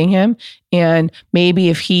 I'm dating him. And maybe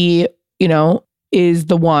if he, is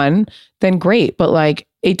the one, then great. But like,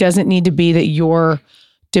 it doesn't need to be that you're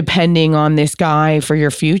depending on this guy for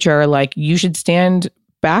your future. Like, you should stand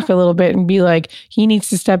back a little bit and be like, he needs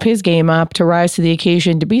to step his game up to rise to the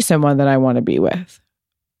occasion to be someone that I want to be with.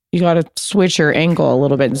 You got to switch your angle a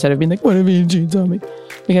little bit instead of being like, what if he cheats on me?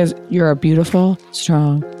 Because you're a beautiful,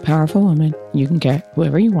 strong, powerful woman. You can get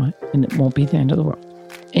whoever you want and it won't be the end of the world.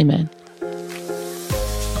 Amen.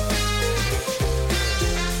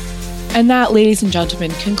 And that, ladies and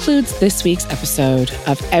gentlemen, concludes this week's episode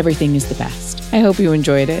of Everything is the Best. I hope you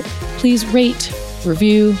enjoyed it. Please rate,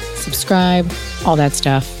 review, subscribe, all that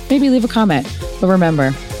stuff. Maybe leave a comment. But remember,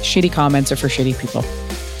 shitty comments are for shitty people.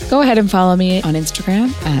 Go ahead and follow me on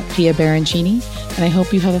Instagram at Pia Baroncini, and I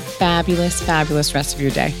hope you have a fabulous, fabulous rest of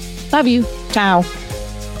your day. Love you. Ciao.